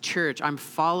a church. I'm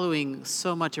following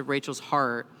so much of Rachel's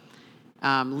heart,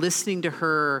 listening to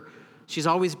her. She's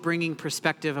always bringing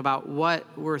perspective about what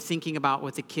we're thinking about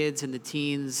with the kids and the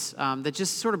teens that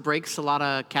just sort of breaks a lot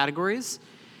of categories.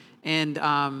 And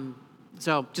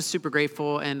so just super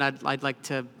grateful, and I'd like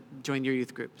to join your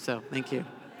youth group. So thank you.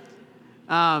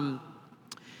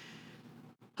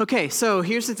 Okay, so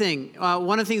here's the thing.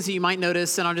 One of the things that you might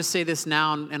notice, and I'll just say this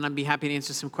now, and I'd be happy to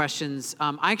answer some questions.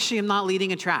 I actually am not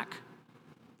leading a track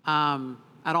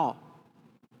at all.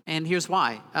 And here's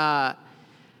why.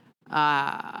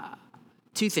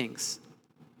 Two things.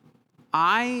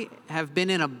 I have been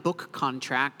in a book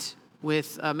contract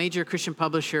with a major Christian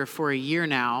publisher for a year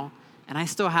now, and I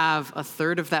still have a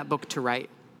third of that book to write.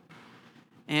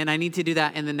 And I need to do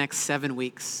that in the next 7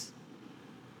 weeks.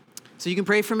 So you can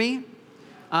pray for me.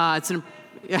 It's an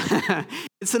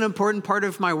important part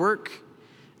of my work.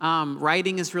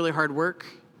 Writing is really hard work,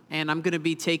 and I'm going to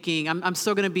be I'm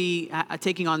still going to be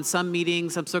taking on some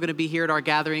meetings. I'm still going to be here at our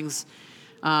gatherings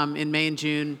in May and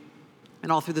June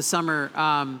and all through the summer.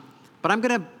 But I'm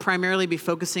going to primarily be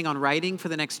focusing on writing for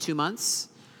the next 2 months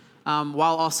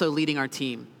while also leading our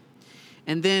team.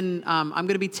 And then I'm going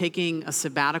to be taking a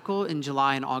sabbatical in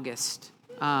July and August.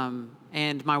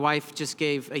 And my wife just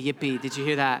gave a yippee. Did you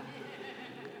hear that?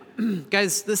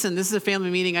 Guys, listen, this is a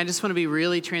family meeting. I just want to be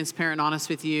really transparent and honest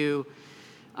with you.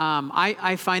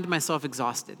 I find myself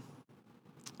exhausted.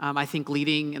 I think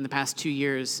leading in the past 2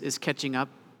 years is catching up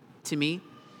to me.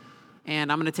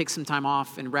 And I'm going to take some time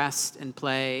off and rest and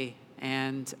play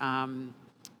and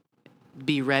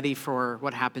be ready for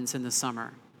what happens in the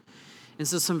summer. And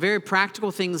so some very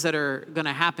practical things that are going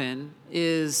to happen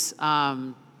is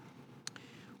we're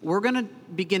going to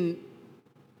begin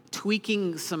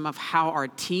tweaking some of how our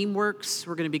team works.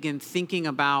 We're going to begin thinking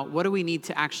about what do we need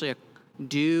to actually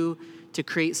do to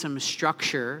create some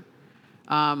structure.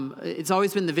 It's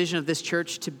always been the vision of this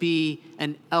church to be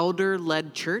an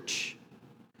elder-led church.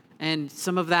 And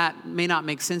some of that may not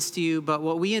make sense to you, but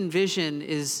what we envision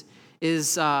is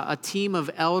a team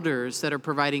of elders that are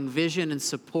providing vision and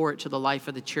support to the life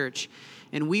of the church.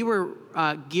 And we were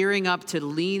gearing up to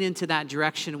lean into that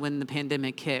direction when the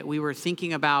pandemic hit. We were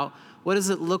thinking about what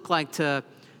does it look like to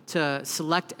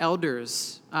select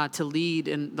elders to lead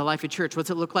in the life of church? What's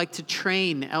it look like to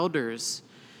train elders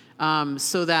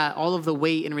so that all of the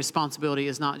weight and responsibility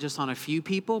is not just on a few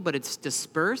people, but it's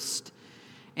dispersed?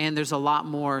 And there's a lot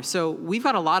more. So we've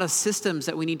got a lot of systems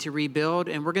that we need to rebuild,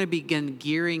 and we're going to begin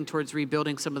gearing towards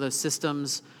rebuilding some of those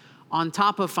systems on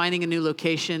top of finding a new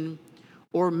location.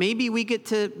 Or maybe we get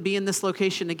to be in this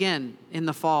location again in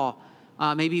the fall.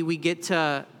 maybe we get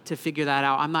to figure that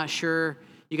out. I'm not sure.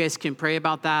 You guys can pray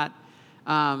about that.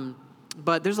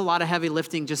 But there's a lot of heavy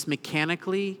lifting just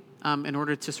mechanically in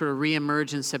order to sort of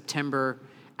reemerge in September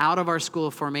out of our school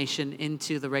of formation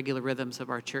into the regular rhythms of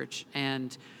our church.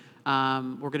 And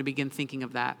we're going to begin thinking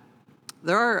of that.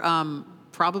 There are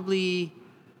probably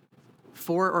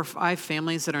 4 or 5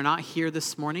 families that are not here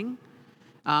this morning.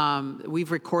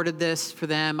 We've recorded this for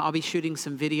them. I'll be shooting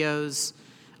some videos.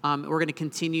 We're going to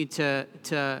continue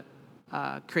to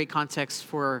create context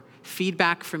for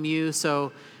feedback from you.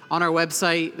 So on our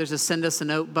website, there's a send us a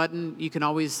note button. You can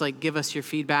always give us your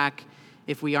feedback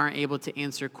if we aren't able to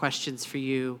answer questions for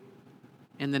you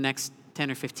in the next 10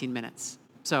 or 15 minutes.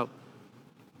 So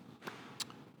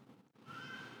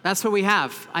that's what we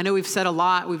have. I know we've said a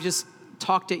lot. We've just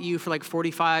talked at you for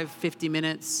 45, 50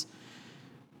 minutes.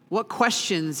 What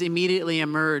questions immediately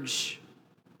emerge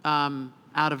out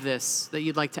of this that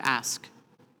you'd like to ask?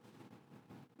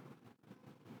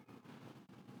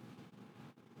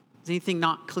 Is anything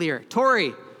not clear?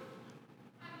 Tori.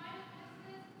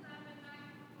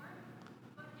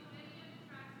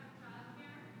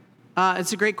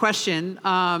 It's a great question.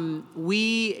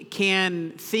 We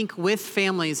can think with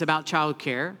families about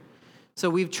childcare. So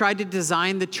we've tried to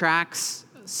design the tracks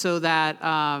so that,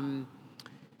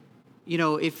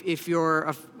 if you're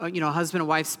a husband, a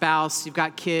wife, spouse, you've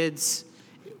got kids,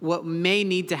 what may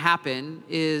need to happen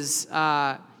is,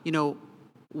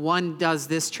 one does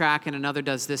this track and another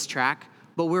does this track.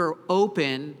 But we're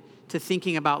open to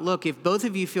thinking about, look, if both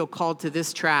of you feel called to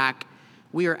this track,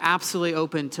 we are absolutely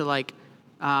open to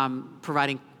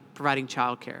providing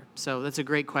childcare. So that's a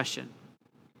great question.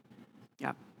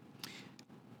 Yeah.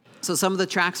 So some of the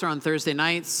tracks are on Thursday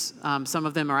nights. Some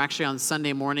of them are actually on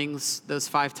Sunday mornings, those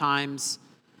 5 times.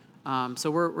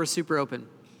 So we're super open.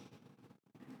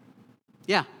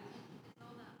 Yeah.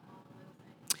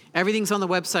 Everything's on the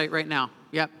website right now.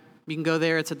 Yep. You can go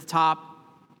there. It's at the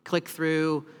top. Click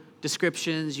through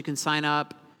descriptions. You can sign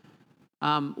up.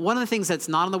 One of the things that's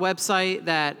not on the website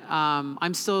that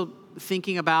I'm still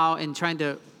thinking about and trying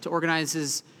to organize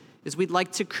is we'd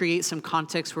like to create some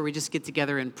context where we just get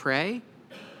together and pray,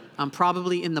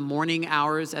 probably in the morning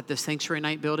hours at the Sanctuary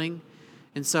Night building.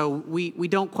 And so we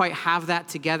don't quite have that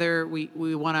together.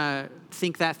 We want to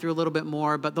think that through a little bit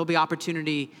more, but there'll be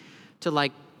opportunity to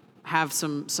have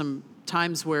some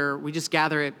times where we just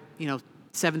gather at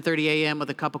 7:30 a.m. with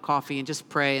a cup of coffee and just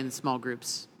pray in small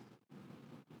groups.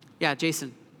 Yeah,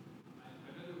 Jason. I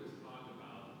know there was talk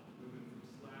about moving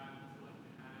from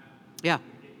Slack to Yeah.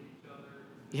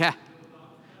 Yeah.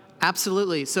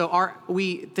 Absolutely. So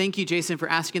we thank you, Jason, for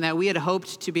asking that. We had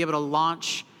hoped to be able to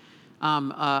launch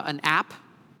an app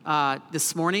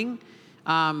this morning.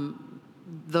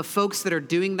 The folks that are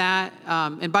doing that,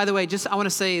 and by the way, I want to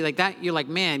say that you're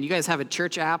man, you guys have a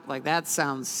church app? That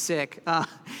sounds sick.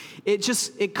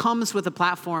 It comes with a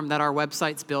platform that our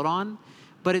website's built on,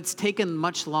 but it's taken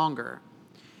much longer.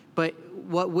 But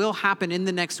what will happen in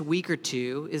the next week or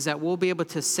two is that we'll be able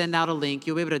to send out a link.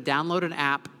 You'll be able to download an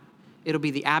app. It'll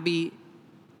be the Abbey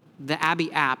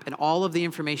app, and all of the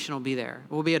information will be there.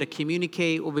 We'll be able to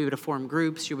communicate. We'll be able to form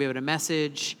groups. You'll be able to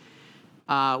message.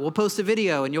 We'll post a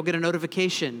video, and you'll get a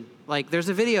notification. There's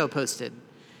a video posted.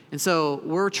 And so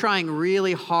we're trying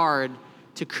really hard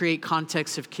to create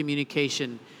context of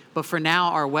communication. But for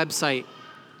now, our website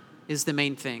is the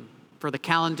main thing for the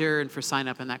calendar and for sign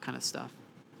up and that kind of stuff.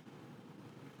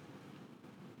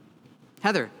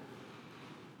 Heather.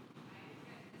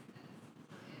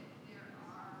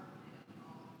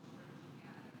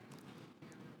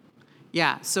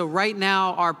 Yeah, so right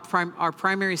now our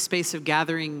primary space of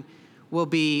gathering will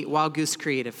be Wild Goose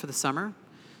Creative for the summer.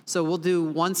 So we'll do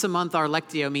once a month our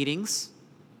Lectio meetings,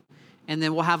 and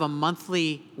then we'll have a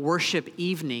monthly worship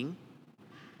evening,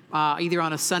 either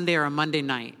on a Sunday or a Monday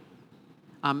night,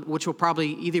 which will probably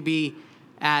either be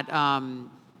at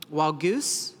Wild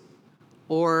Goose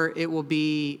or it will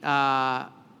be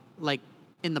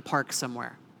in the park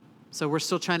somewhere. So we're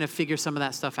still trying to figure some of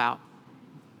that stuff out.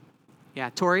 Yeah,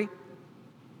 Tori?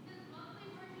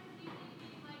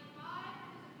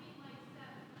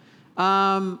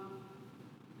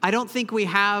 I don't think we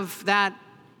have that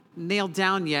nailed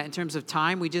down yet in terms of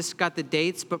time. We just got the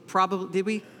dates, but probably, did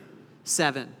we?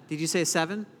 7. Did you say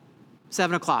 7?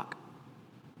 7 o'clock.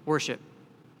 Worship.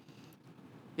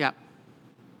 Yeah.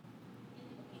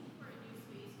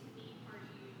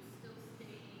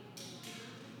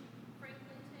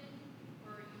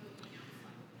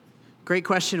 Great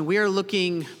question. We are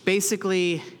looking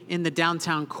basically in the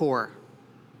downtown core.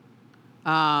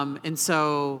 And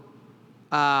so,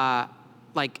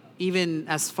 even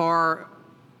as far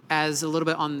as a little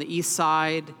bit on the east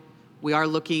side, we are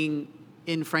looking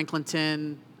in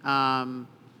Franklinton,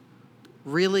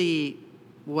 really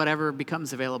whatever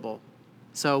becomes available.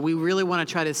 So we really want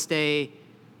to try to stay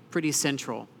pretty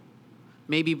central.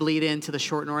 Maybe bleed into the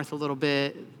short north a little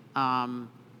bit,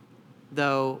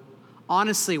 though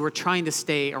honestly, we're trying to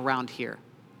stay around here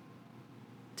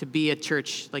to be a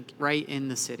church like right in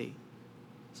the city.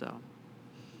 So,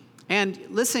 and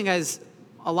listen, guys,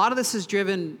 a lot of this is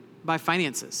driven by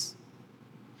finances.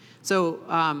 So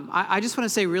I just want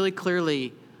to say really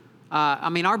clearly,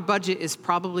 our budget is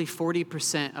probably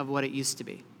 40% of what it used to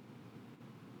be.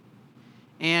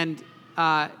 And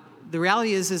the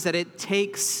reality is that it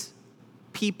takes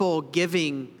people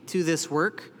giving to this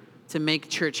work to make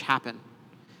church happen.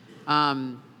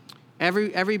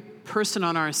 Every person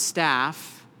on our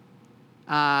staff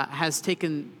has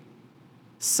taken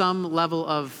some level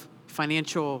of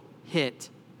financial hit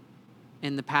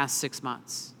in the past 6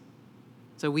 months.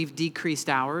 So we've decreased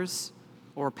hours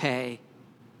or pay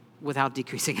without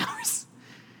decreasing hours.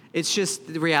 It's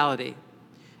just the reality.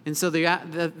 And so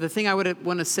the thing I would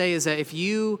want to say is that if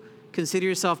you consider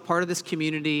yourself part of this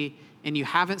community and you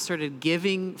haven't started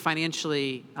giving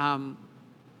financially,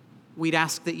 we'd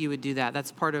ask that you would do that.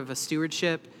 That's part of a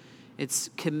stewardship. It's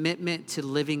commitment to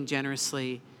living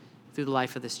generously through the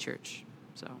life of this church.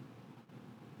 So.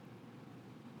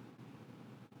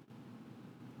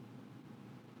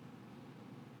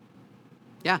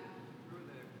 Yeah.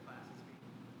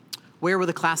 Where will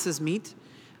the classes meet?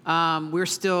 We're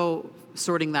still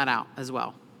sorting that out as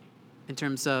well in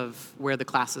terms of where the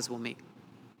classes will meet.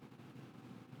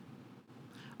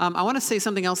 I want to say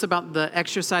something else about the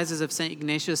exercises of St.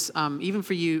 Ignatius. Even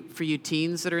for you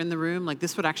teens that are in the room, like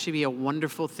this would actually be a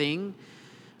wonderful thing.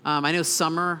 I know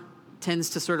summer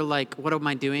tends to sort of like, what am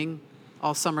I doing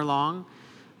all summer long?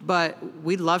 But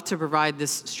we'd love to provide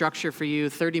this structure for you,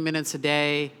 30 minutes a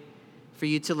day, for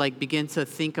you to like begin to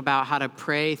think about how to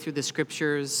pray through the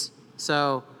scriptures.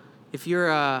 So if you're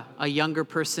a younger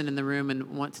person in the room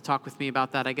and want to talk with me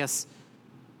about that, I guess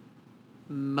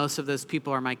most of those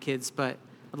people are my kids, but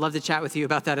I'd love to chat with you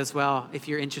about that as well if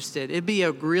you're interested. It'd be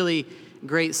a really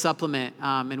great supplement,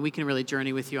 and we can really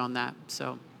journey with you on that.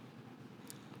 So,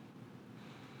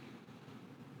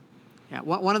 yeah,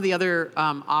 one of the other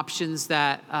options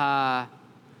that,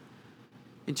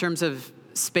 in terms of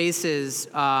spaces,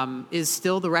 is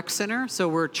still the rec center. So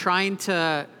we're trying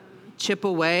to chip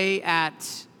away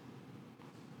at,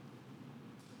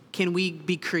 can we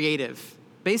be creative?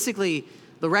 Basically,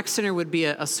 the rec center would be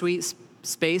a sweet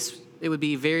space. It would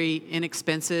be very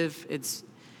inexpensive. It's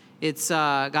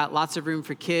got lots of room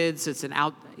for kids. It's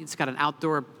got an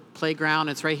outdoor playground.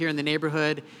 It's right here in the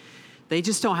neighborhood. They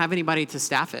just don't have anybody to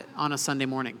staff it on a Sunday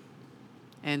morning.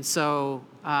 And so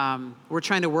we're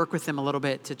trying to work with them a little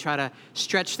bit to try to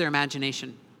stretch their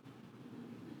imagination.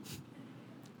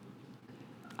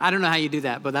 I don't know how you do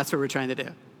that, but that's what we're trying to do.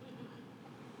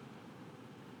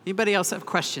 Anybody else have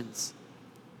questions?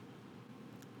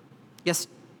 Yes,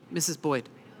 Mrs. Boyd.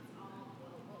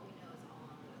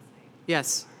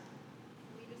 Yes.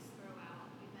 We just throw out,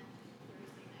 you mentioned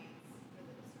Thursday nights for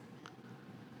the discernment.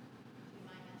 Do you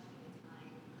mind mentioning the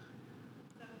time?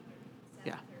 7:30.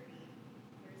 Yeah. 7:30,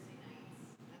 Thursday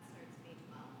nights. That starts May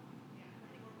 12th. Yeah,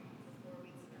 4 weeks. So 4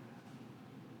 weeks in a row.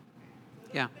 Okay.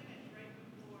 Yeah. Finish right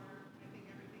before I think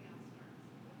everything else starts.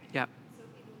 Okay. Yeah. So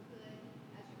people could, as you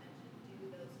mentioned,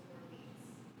 do those 4 weeks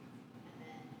and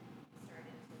then start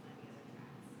into one of the other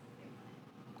tracks if they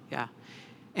wanted. Yeah.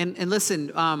 And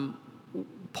listen,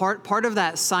 part of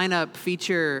that sign up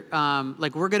feature,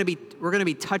 like we're gonna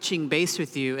be touching base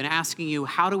with you and asking you,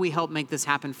 how do we help make this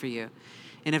happen for you?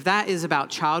 And if that is about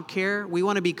childcare, we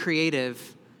want to be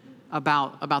creative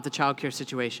about the childcare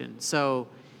situation. So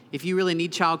if you really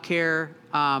need childcare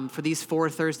for these 4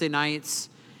 Thursday nights,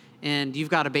 and you've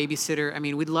got a babysitter, I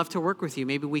mean, we'd love to work with you.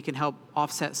 Maybe we can help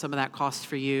offset some of that cost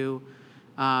for you.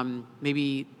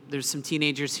 Maybe there's some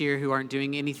teenagers here who aren't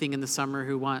doing anything in the summer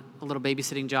who want a little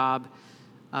babysitting job.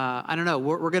 I don't know.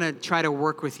 We're going to try to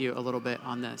work with you a little bit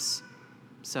on this.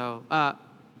 So,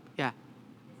 yeah.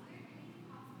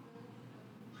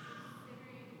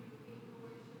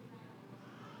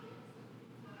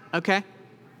 Okay.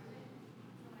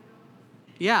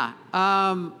 Yeah.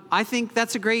 I think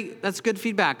that's good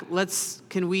feedback.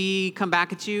 Can we come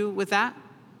back at you with that?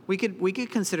 We could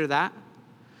consider that.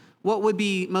 What would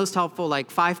be most helpful,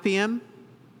 like 5 p.m.?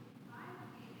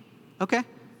 Okay.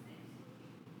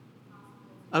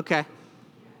 Okay.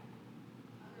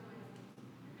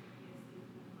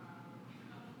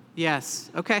 Yes.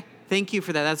 Okay. Thank you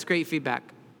for that. That's great feedback.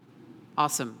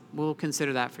 Awesome. We'll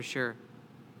consider that for sure.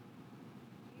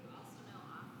 You also know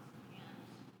offhand,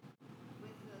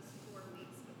 with those 4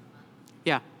 weeks of the month,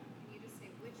 Yeah. can you just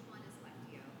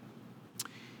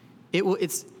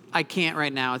It's I can't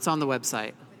right now. It's on the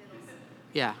website.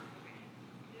 Yeah.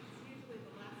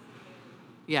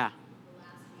 Yeah.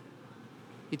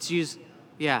 It's used.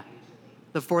 Yeah.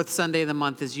 The fourth Sunday of the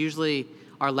month is usually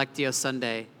our Lectio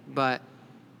Sunday, but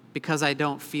because I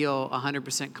don't feel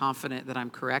 100% confident that I'm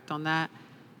correct on that,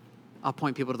 I'll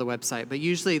point people to the website. But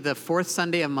usually the fourth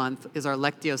Sunday a month is our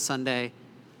Lectio Sunday,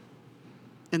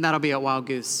 and that'll be at Wild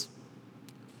Goose.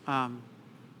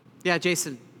 Yeah,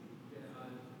 Jason. The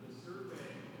survey,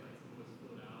 was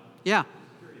filled out. Yeah.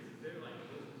 Curious, is there those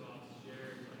results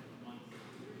shared amongst the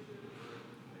leadership, or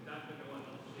that's going to help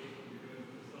shape what you're doing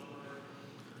for the summer?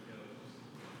 Just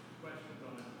questions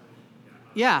on it.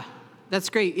 Yeah, that's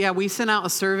great. Yeah, we sent out a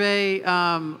survey,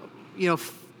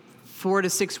 4 to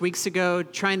 6 weeks ago,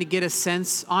 trying to get a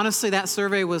sense. Honestly, that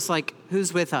survey was like,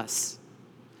 who's with us?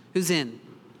 Who's in?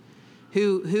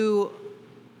 Who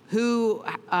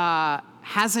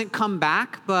hasn't come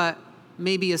back, but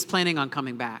maybe is planning on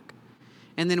coming back?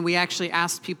 And then we actually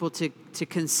asked people to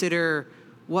consider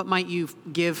what might you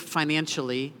give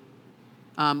financially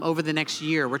over the next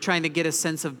year. We're trying to get a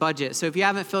sense of budget. So if you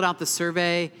haven't filled out the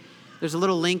survey, there's a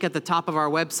little link at the top of our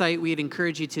website. We'd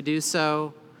encourage you to do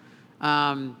so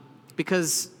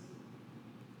because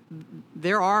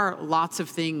there are lots of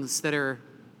things that are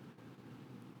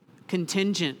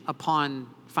contingent upon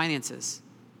finances,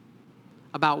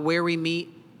 about where we meet,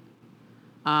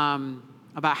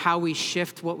 about how we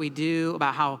shift what we do,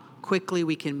 about how quickly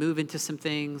we can move into some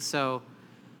things. So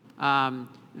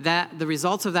that the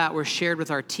results of that were shared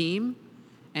with our team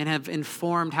and have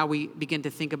informed how we begin to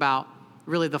think about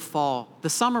really the fall. The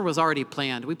summer was already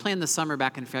planned. We planned the summer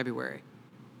back in February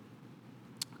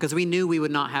because we knew we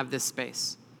would not have this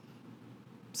space.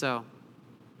 So,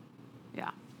 yeah.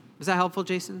 Was that helpful,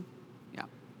 Jason? Yeah.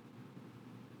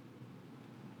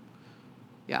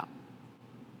 Yeah. I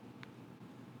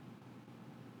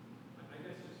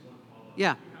guess just one follow-up.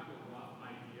 Yeah. Do you have a rough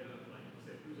idea of, you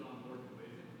said who's on board with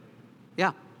it?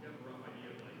 Yeah. Do you have a rough idea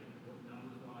of, what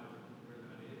numbers-wise, where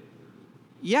that is?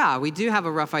 Yeah, we do have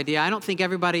a rough idea. I don't think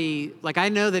everybody, I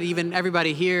know that even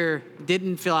everybody here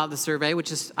didn't fill out the survey,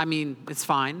 which is, it's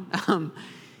fine.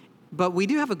 But we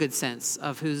do have a good sense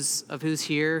of who's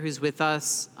here, who's with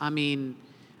us. I'm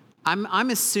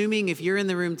assuming if you're in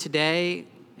the room today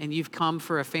and you've come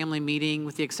for a family meeting,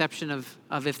 with the exception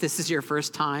of if this is your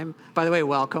first time. By the way,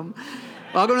 welcome.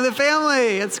 Welcome to the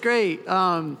family. It's great.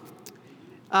 I'm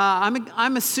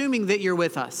assuming that you're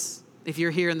with us if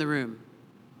you're here in the room.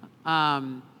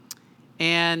 And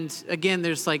again,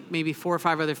 there's maybe 4 or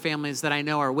 5 other families that I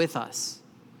know are with us.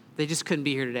 They just couldn't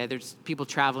be here today. There's people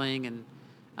traveling and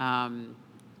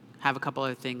have a couple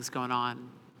other things going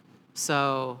on.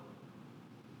 So,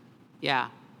 yeah.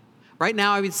 Right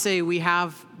now, I would say we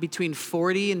have between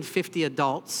 40 and 50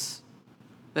 adults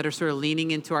that are sort of leaning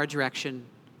into our direction,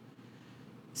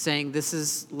 saying this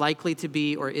is likely to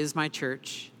be or is my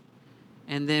church.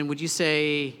 And then would you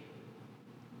say,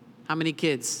 how many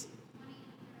kids?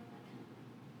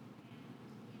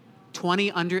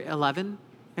 20 under 11?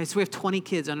 Okay, so we have 20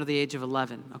 kids under the age of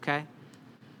 11, okay?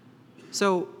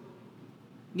 So,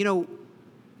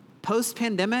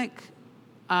 post-pandemic,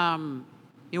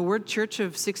 we're a church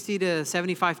of 60 to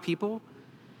 75 people,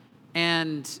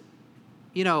 and,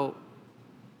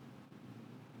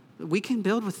 we can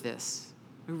build with this.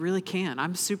 We really can.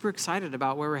 I'm super excited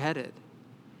about where we're headed.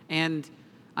 And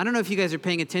I don't know if you guys are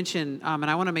paying attention, and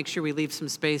I want to make sure we leave some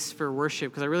space for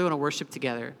worship, because I really want to worship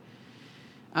together.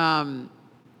 The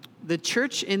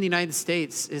church in the United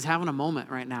States is having a moment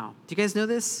right now. Do you guys know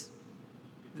this?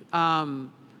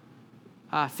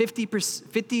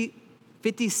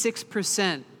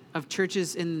 56% of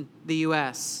churches in the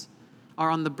U.S. are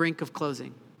on the brink of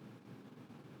closing.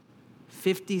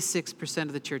 56%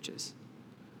 of the churches.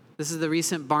 This is the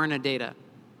recent Barna data.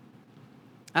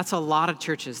 That's a lot of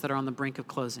churches that are on the brink of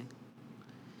closing.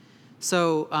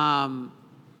 So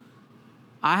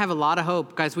I have a lot of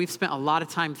hope. Guys, we've spent a lot of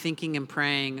time thinking and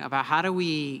praying about how do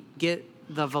we get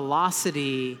the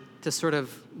velocity to sort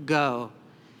of go.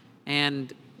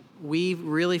 And we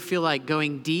really feel like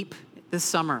going deep this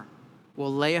summer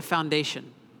will lay a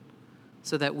foundation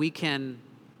so that we can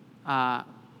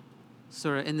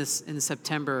sort of in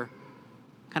September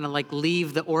kind of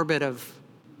leave the orbit of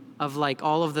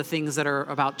all of the things that are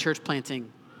about church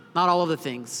planting. Not all of the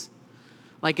things.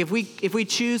 If we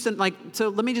choose, and so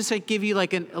let me just give you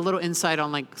a little insight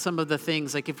on some of the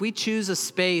things. If we choose a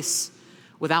space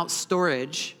without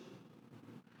storage,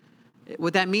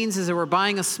 what that means is that we're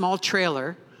buying a small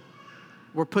trailer,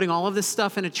 we're putting all of this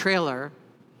stuff in a trailer,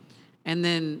 and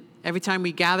then every time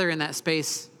we gather in that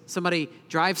space, somebody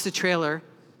drives the trailer,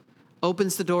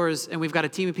 opens the doors, and we've got a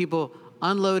team of people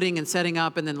unloading and setting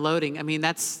up and then loading. I mean,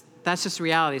 that's just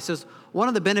reality. So one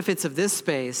of the benefits of this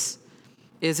space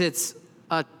is it's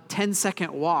a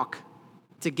 10-second walk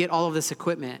to get all of this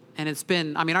equipment. And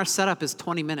our setup is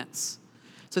 20 minutes.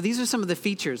 So these are some of the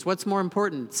features. What's more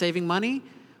important, saving money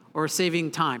or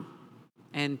saving time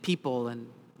and people and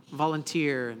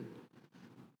volunteer? And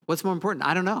what's more important?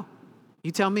 I don't know.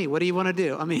 You tell me. What do you want to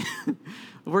do? I mean,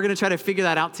 we're going to try to figure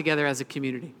that out together as a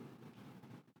community.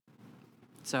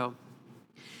 So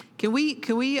can we,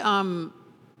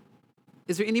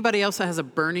 is there anybody else that has a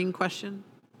burning question?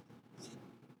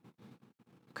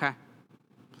 Okay.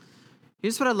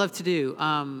 Here's what I'd love to do.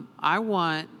 I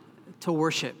want to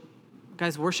worship.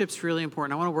 Guys, worship's really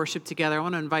important. I want to worship together. I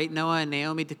want to invite Noah and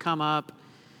Naomi to come up.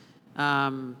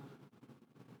 We're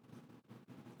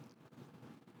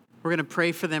going to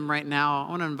pray for them right now. I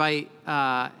want to invite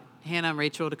Hannah and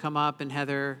Rachel to come up, and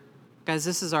Heather. Guys,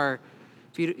 this is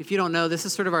if you don't know, this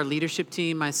is sort of our leadership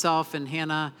team, myself and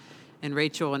Hannah and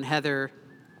Rachel and Heather.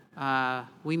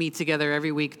 We meet together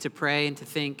every week to pray and to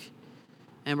think.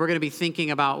 And we're going to be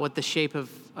thinking about what the shape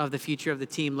of the future of the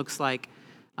team looks like.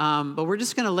 But we're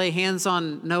just going to lay hands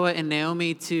on Noah and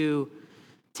Naomi to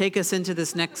take us into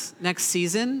this next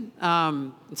season.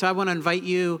 And so I want to invite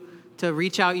you to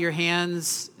reach out your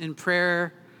hands in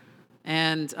prayer.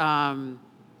 And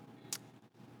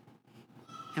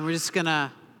we're just going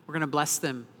to bless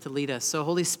them to lead us. So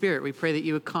Holy Spirit, we pray that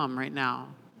you would come right now.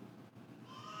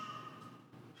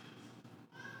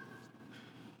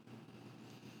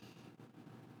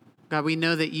 God, we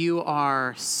know that you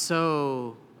are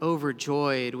so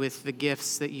overjoyed with the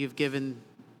gifts that you've given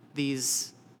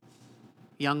these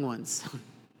young ones,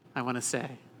 I want to say.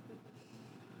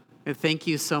 And thank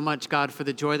you so much, God, for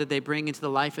the joy that they bring into the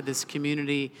life of this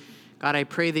community. God, I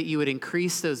pray that you would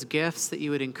increase those gifts, that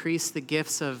you would increase the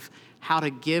gifts of how to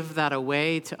give that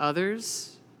away to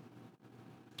others.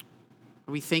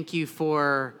 We thank you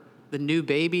for the new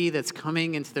baby that's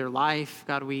coming into their life.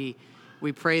 God, we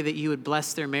pray that you would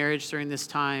bless their marriage during this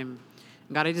time.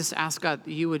 God, I just ask, God,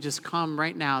 that you would just come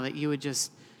right now, that you would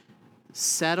just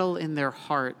settle in their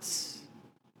hearts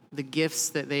the gifts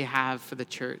that they have for the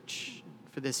church,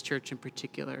 for this church in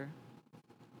particular.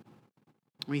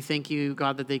 We thank you,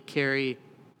 God, that they carry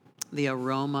the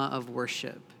aroma of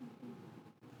worship.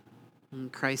 In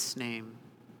Christ's name,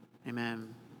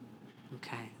 amen.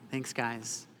 Okay, thanks,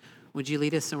 guys. Would you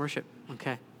lead us in worship?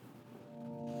 Okay.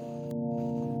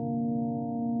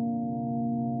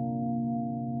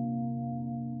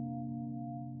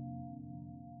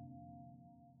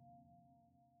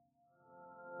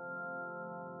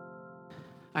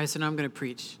 All right, so now I'm going to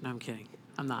preach. No, I'm kidding.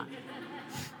 I'm not.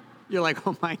 You're like,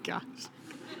 oh my gosh.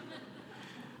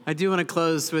 I do want to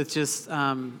close with just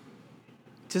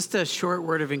a short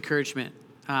word of encouragement.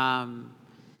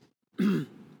 In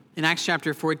Acts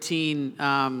chapter 14,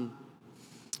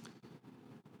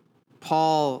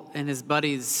 Paul and his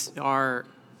buddies are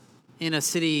in a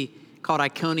city called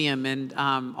Iconium, and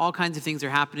all kinds of things are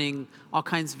happening. All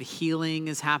kinds of healing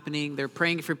is happening. They're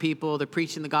praying for people. They're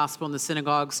preaching the gospel in the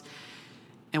synagogues.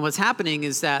 And what's happening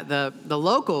is that the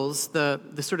locals, the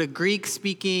sort of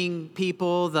Greek-speaking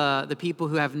people, the people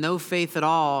who have no faith at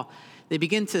all, they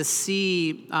begin to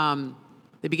see Paul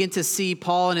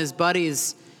and his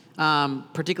buddies,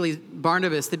 particularly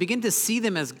Barnabas. They begin to see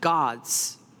them as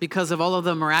gods because of all of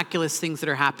the miraculous things that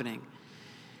are happening.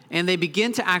 And they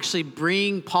begin to actually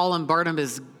bring Paul and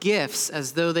Barnabas gifts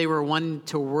as though they were one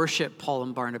to worship Paul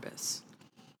and Barnabas.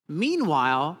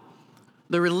 Meanwhile,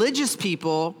 the religious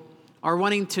people are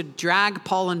wanting to drag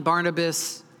Paul and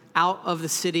Barnabas out of the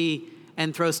city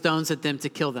and throw stones at them to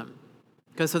kill them.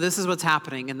 Okay, so this is what's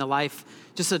happening in the life,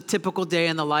 just a typical day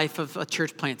in the life of a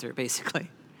church planter, basically.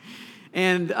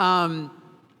 And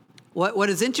what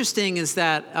is interesting is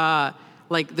that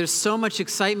there's so much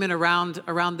excitement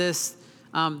around this.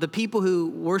 The people who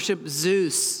worship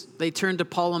Zeus, they turn to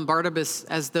Paul and Barnabas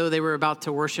as though they were about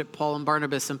to worship Paul and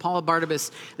Barnabas. And Paul and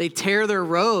Barnabas, they tear their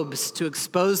robes to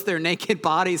expose their naked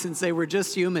bodies and say, we're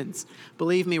just humans.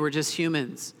 Believe me, we're just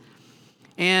humans.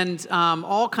 And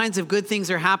all kinds of good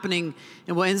things are happening.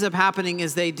 And what ends up happening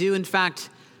is they do, in fact,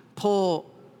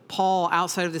 pull Paul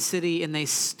outside of the city and they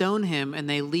stone him and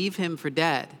they leave him for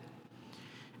dead.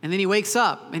 And then he wakes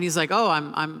up and he's like, oh,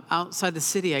 I'm outside the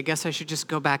city. I guess I should just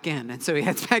go back in. And so he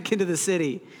heads back into the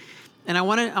city. And I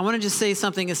want to just say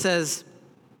something. It says,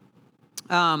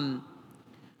 but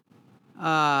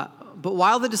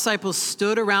while the disciples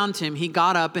stood around him, he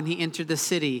got up and he entered the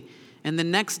city. And the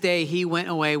next day he went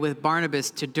away with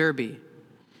Barnabas to Derbe.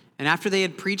 And after they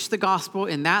had preached the gospel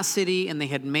in that city and they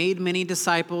had made many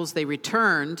disciples, they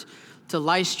returned to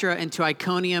Lystra and to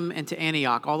Iconium and to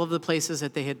Antioch, all of the places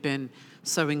that they had been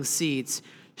sowing seeds,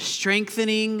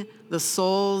 strengthening the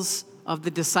souls of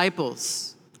the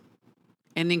disciples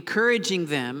and encouraging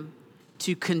them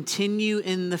to continue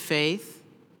in the faith,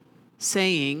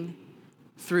 saying,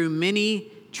 through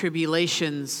many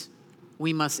tribulations,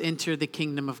 we must enter the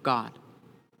kingdom of God.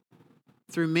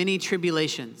 Through many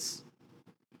tribulations,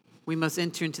 we must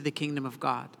enter into the kingdom of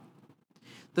God.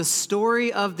 The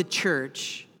story of the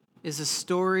church is a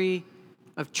story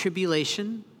of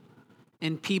tribulation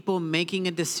and people making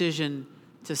a decision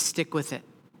to stick with it,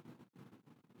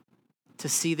 to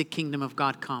see the kingdom of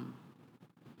God come.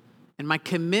 And my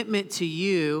commitment to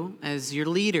you as your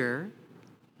leader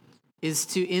is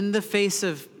to, in the face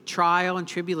of trial and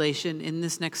tribulation in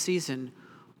this next season,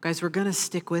 guys, we're going to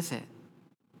stick with it.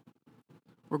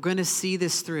 We're going to see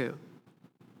this through.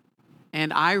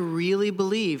 And I really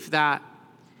believe that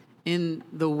in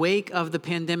the wake of the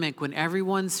pandemic, when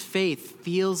everyone's faith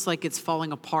feels like it's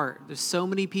falling apart, there's so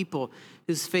many people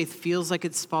whose faith feels like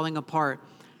it's falling apart.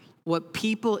 What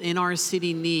people in our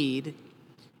city need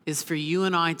is for you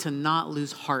and I to not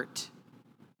lose heart,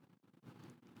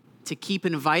 to keep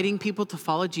inviting people to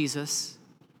follow Jesus,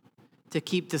 to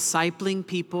keep discipling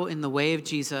people in the way of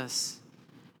Jesus,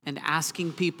 and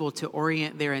asking people to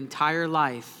orient their entire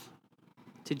life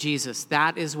to Jesus.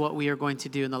 That is what we are going to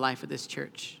do in the life of this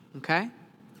church, okay?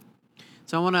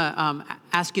 So I want to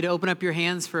ask you to open up your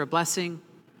hands for a blessing.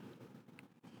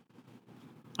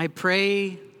 I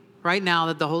pray right now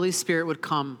that the Holy Spirit would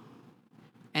come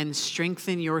and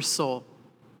strengthen your soul.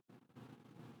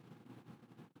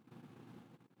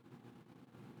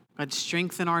 God,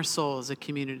 strengthen our soul as a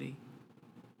community.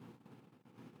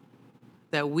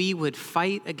 That we would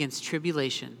fight against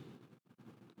tribulation.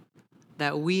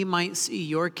 That we might see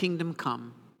your kingdom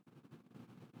come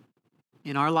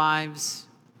in our lives,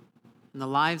 in the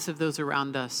lives of those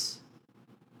around us,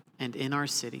 and in our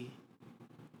city.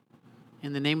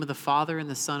 In the name of the Father, and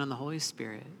the Son, and the Holy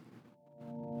Spirit.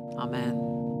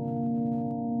 Amen.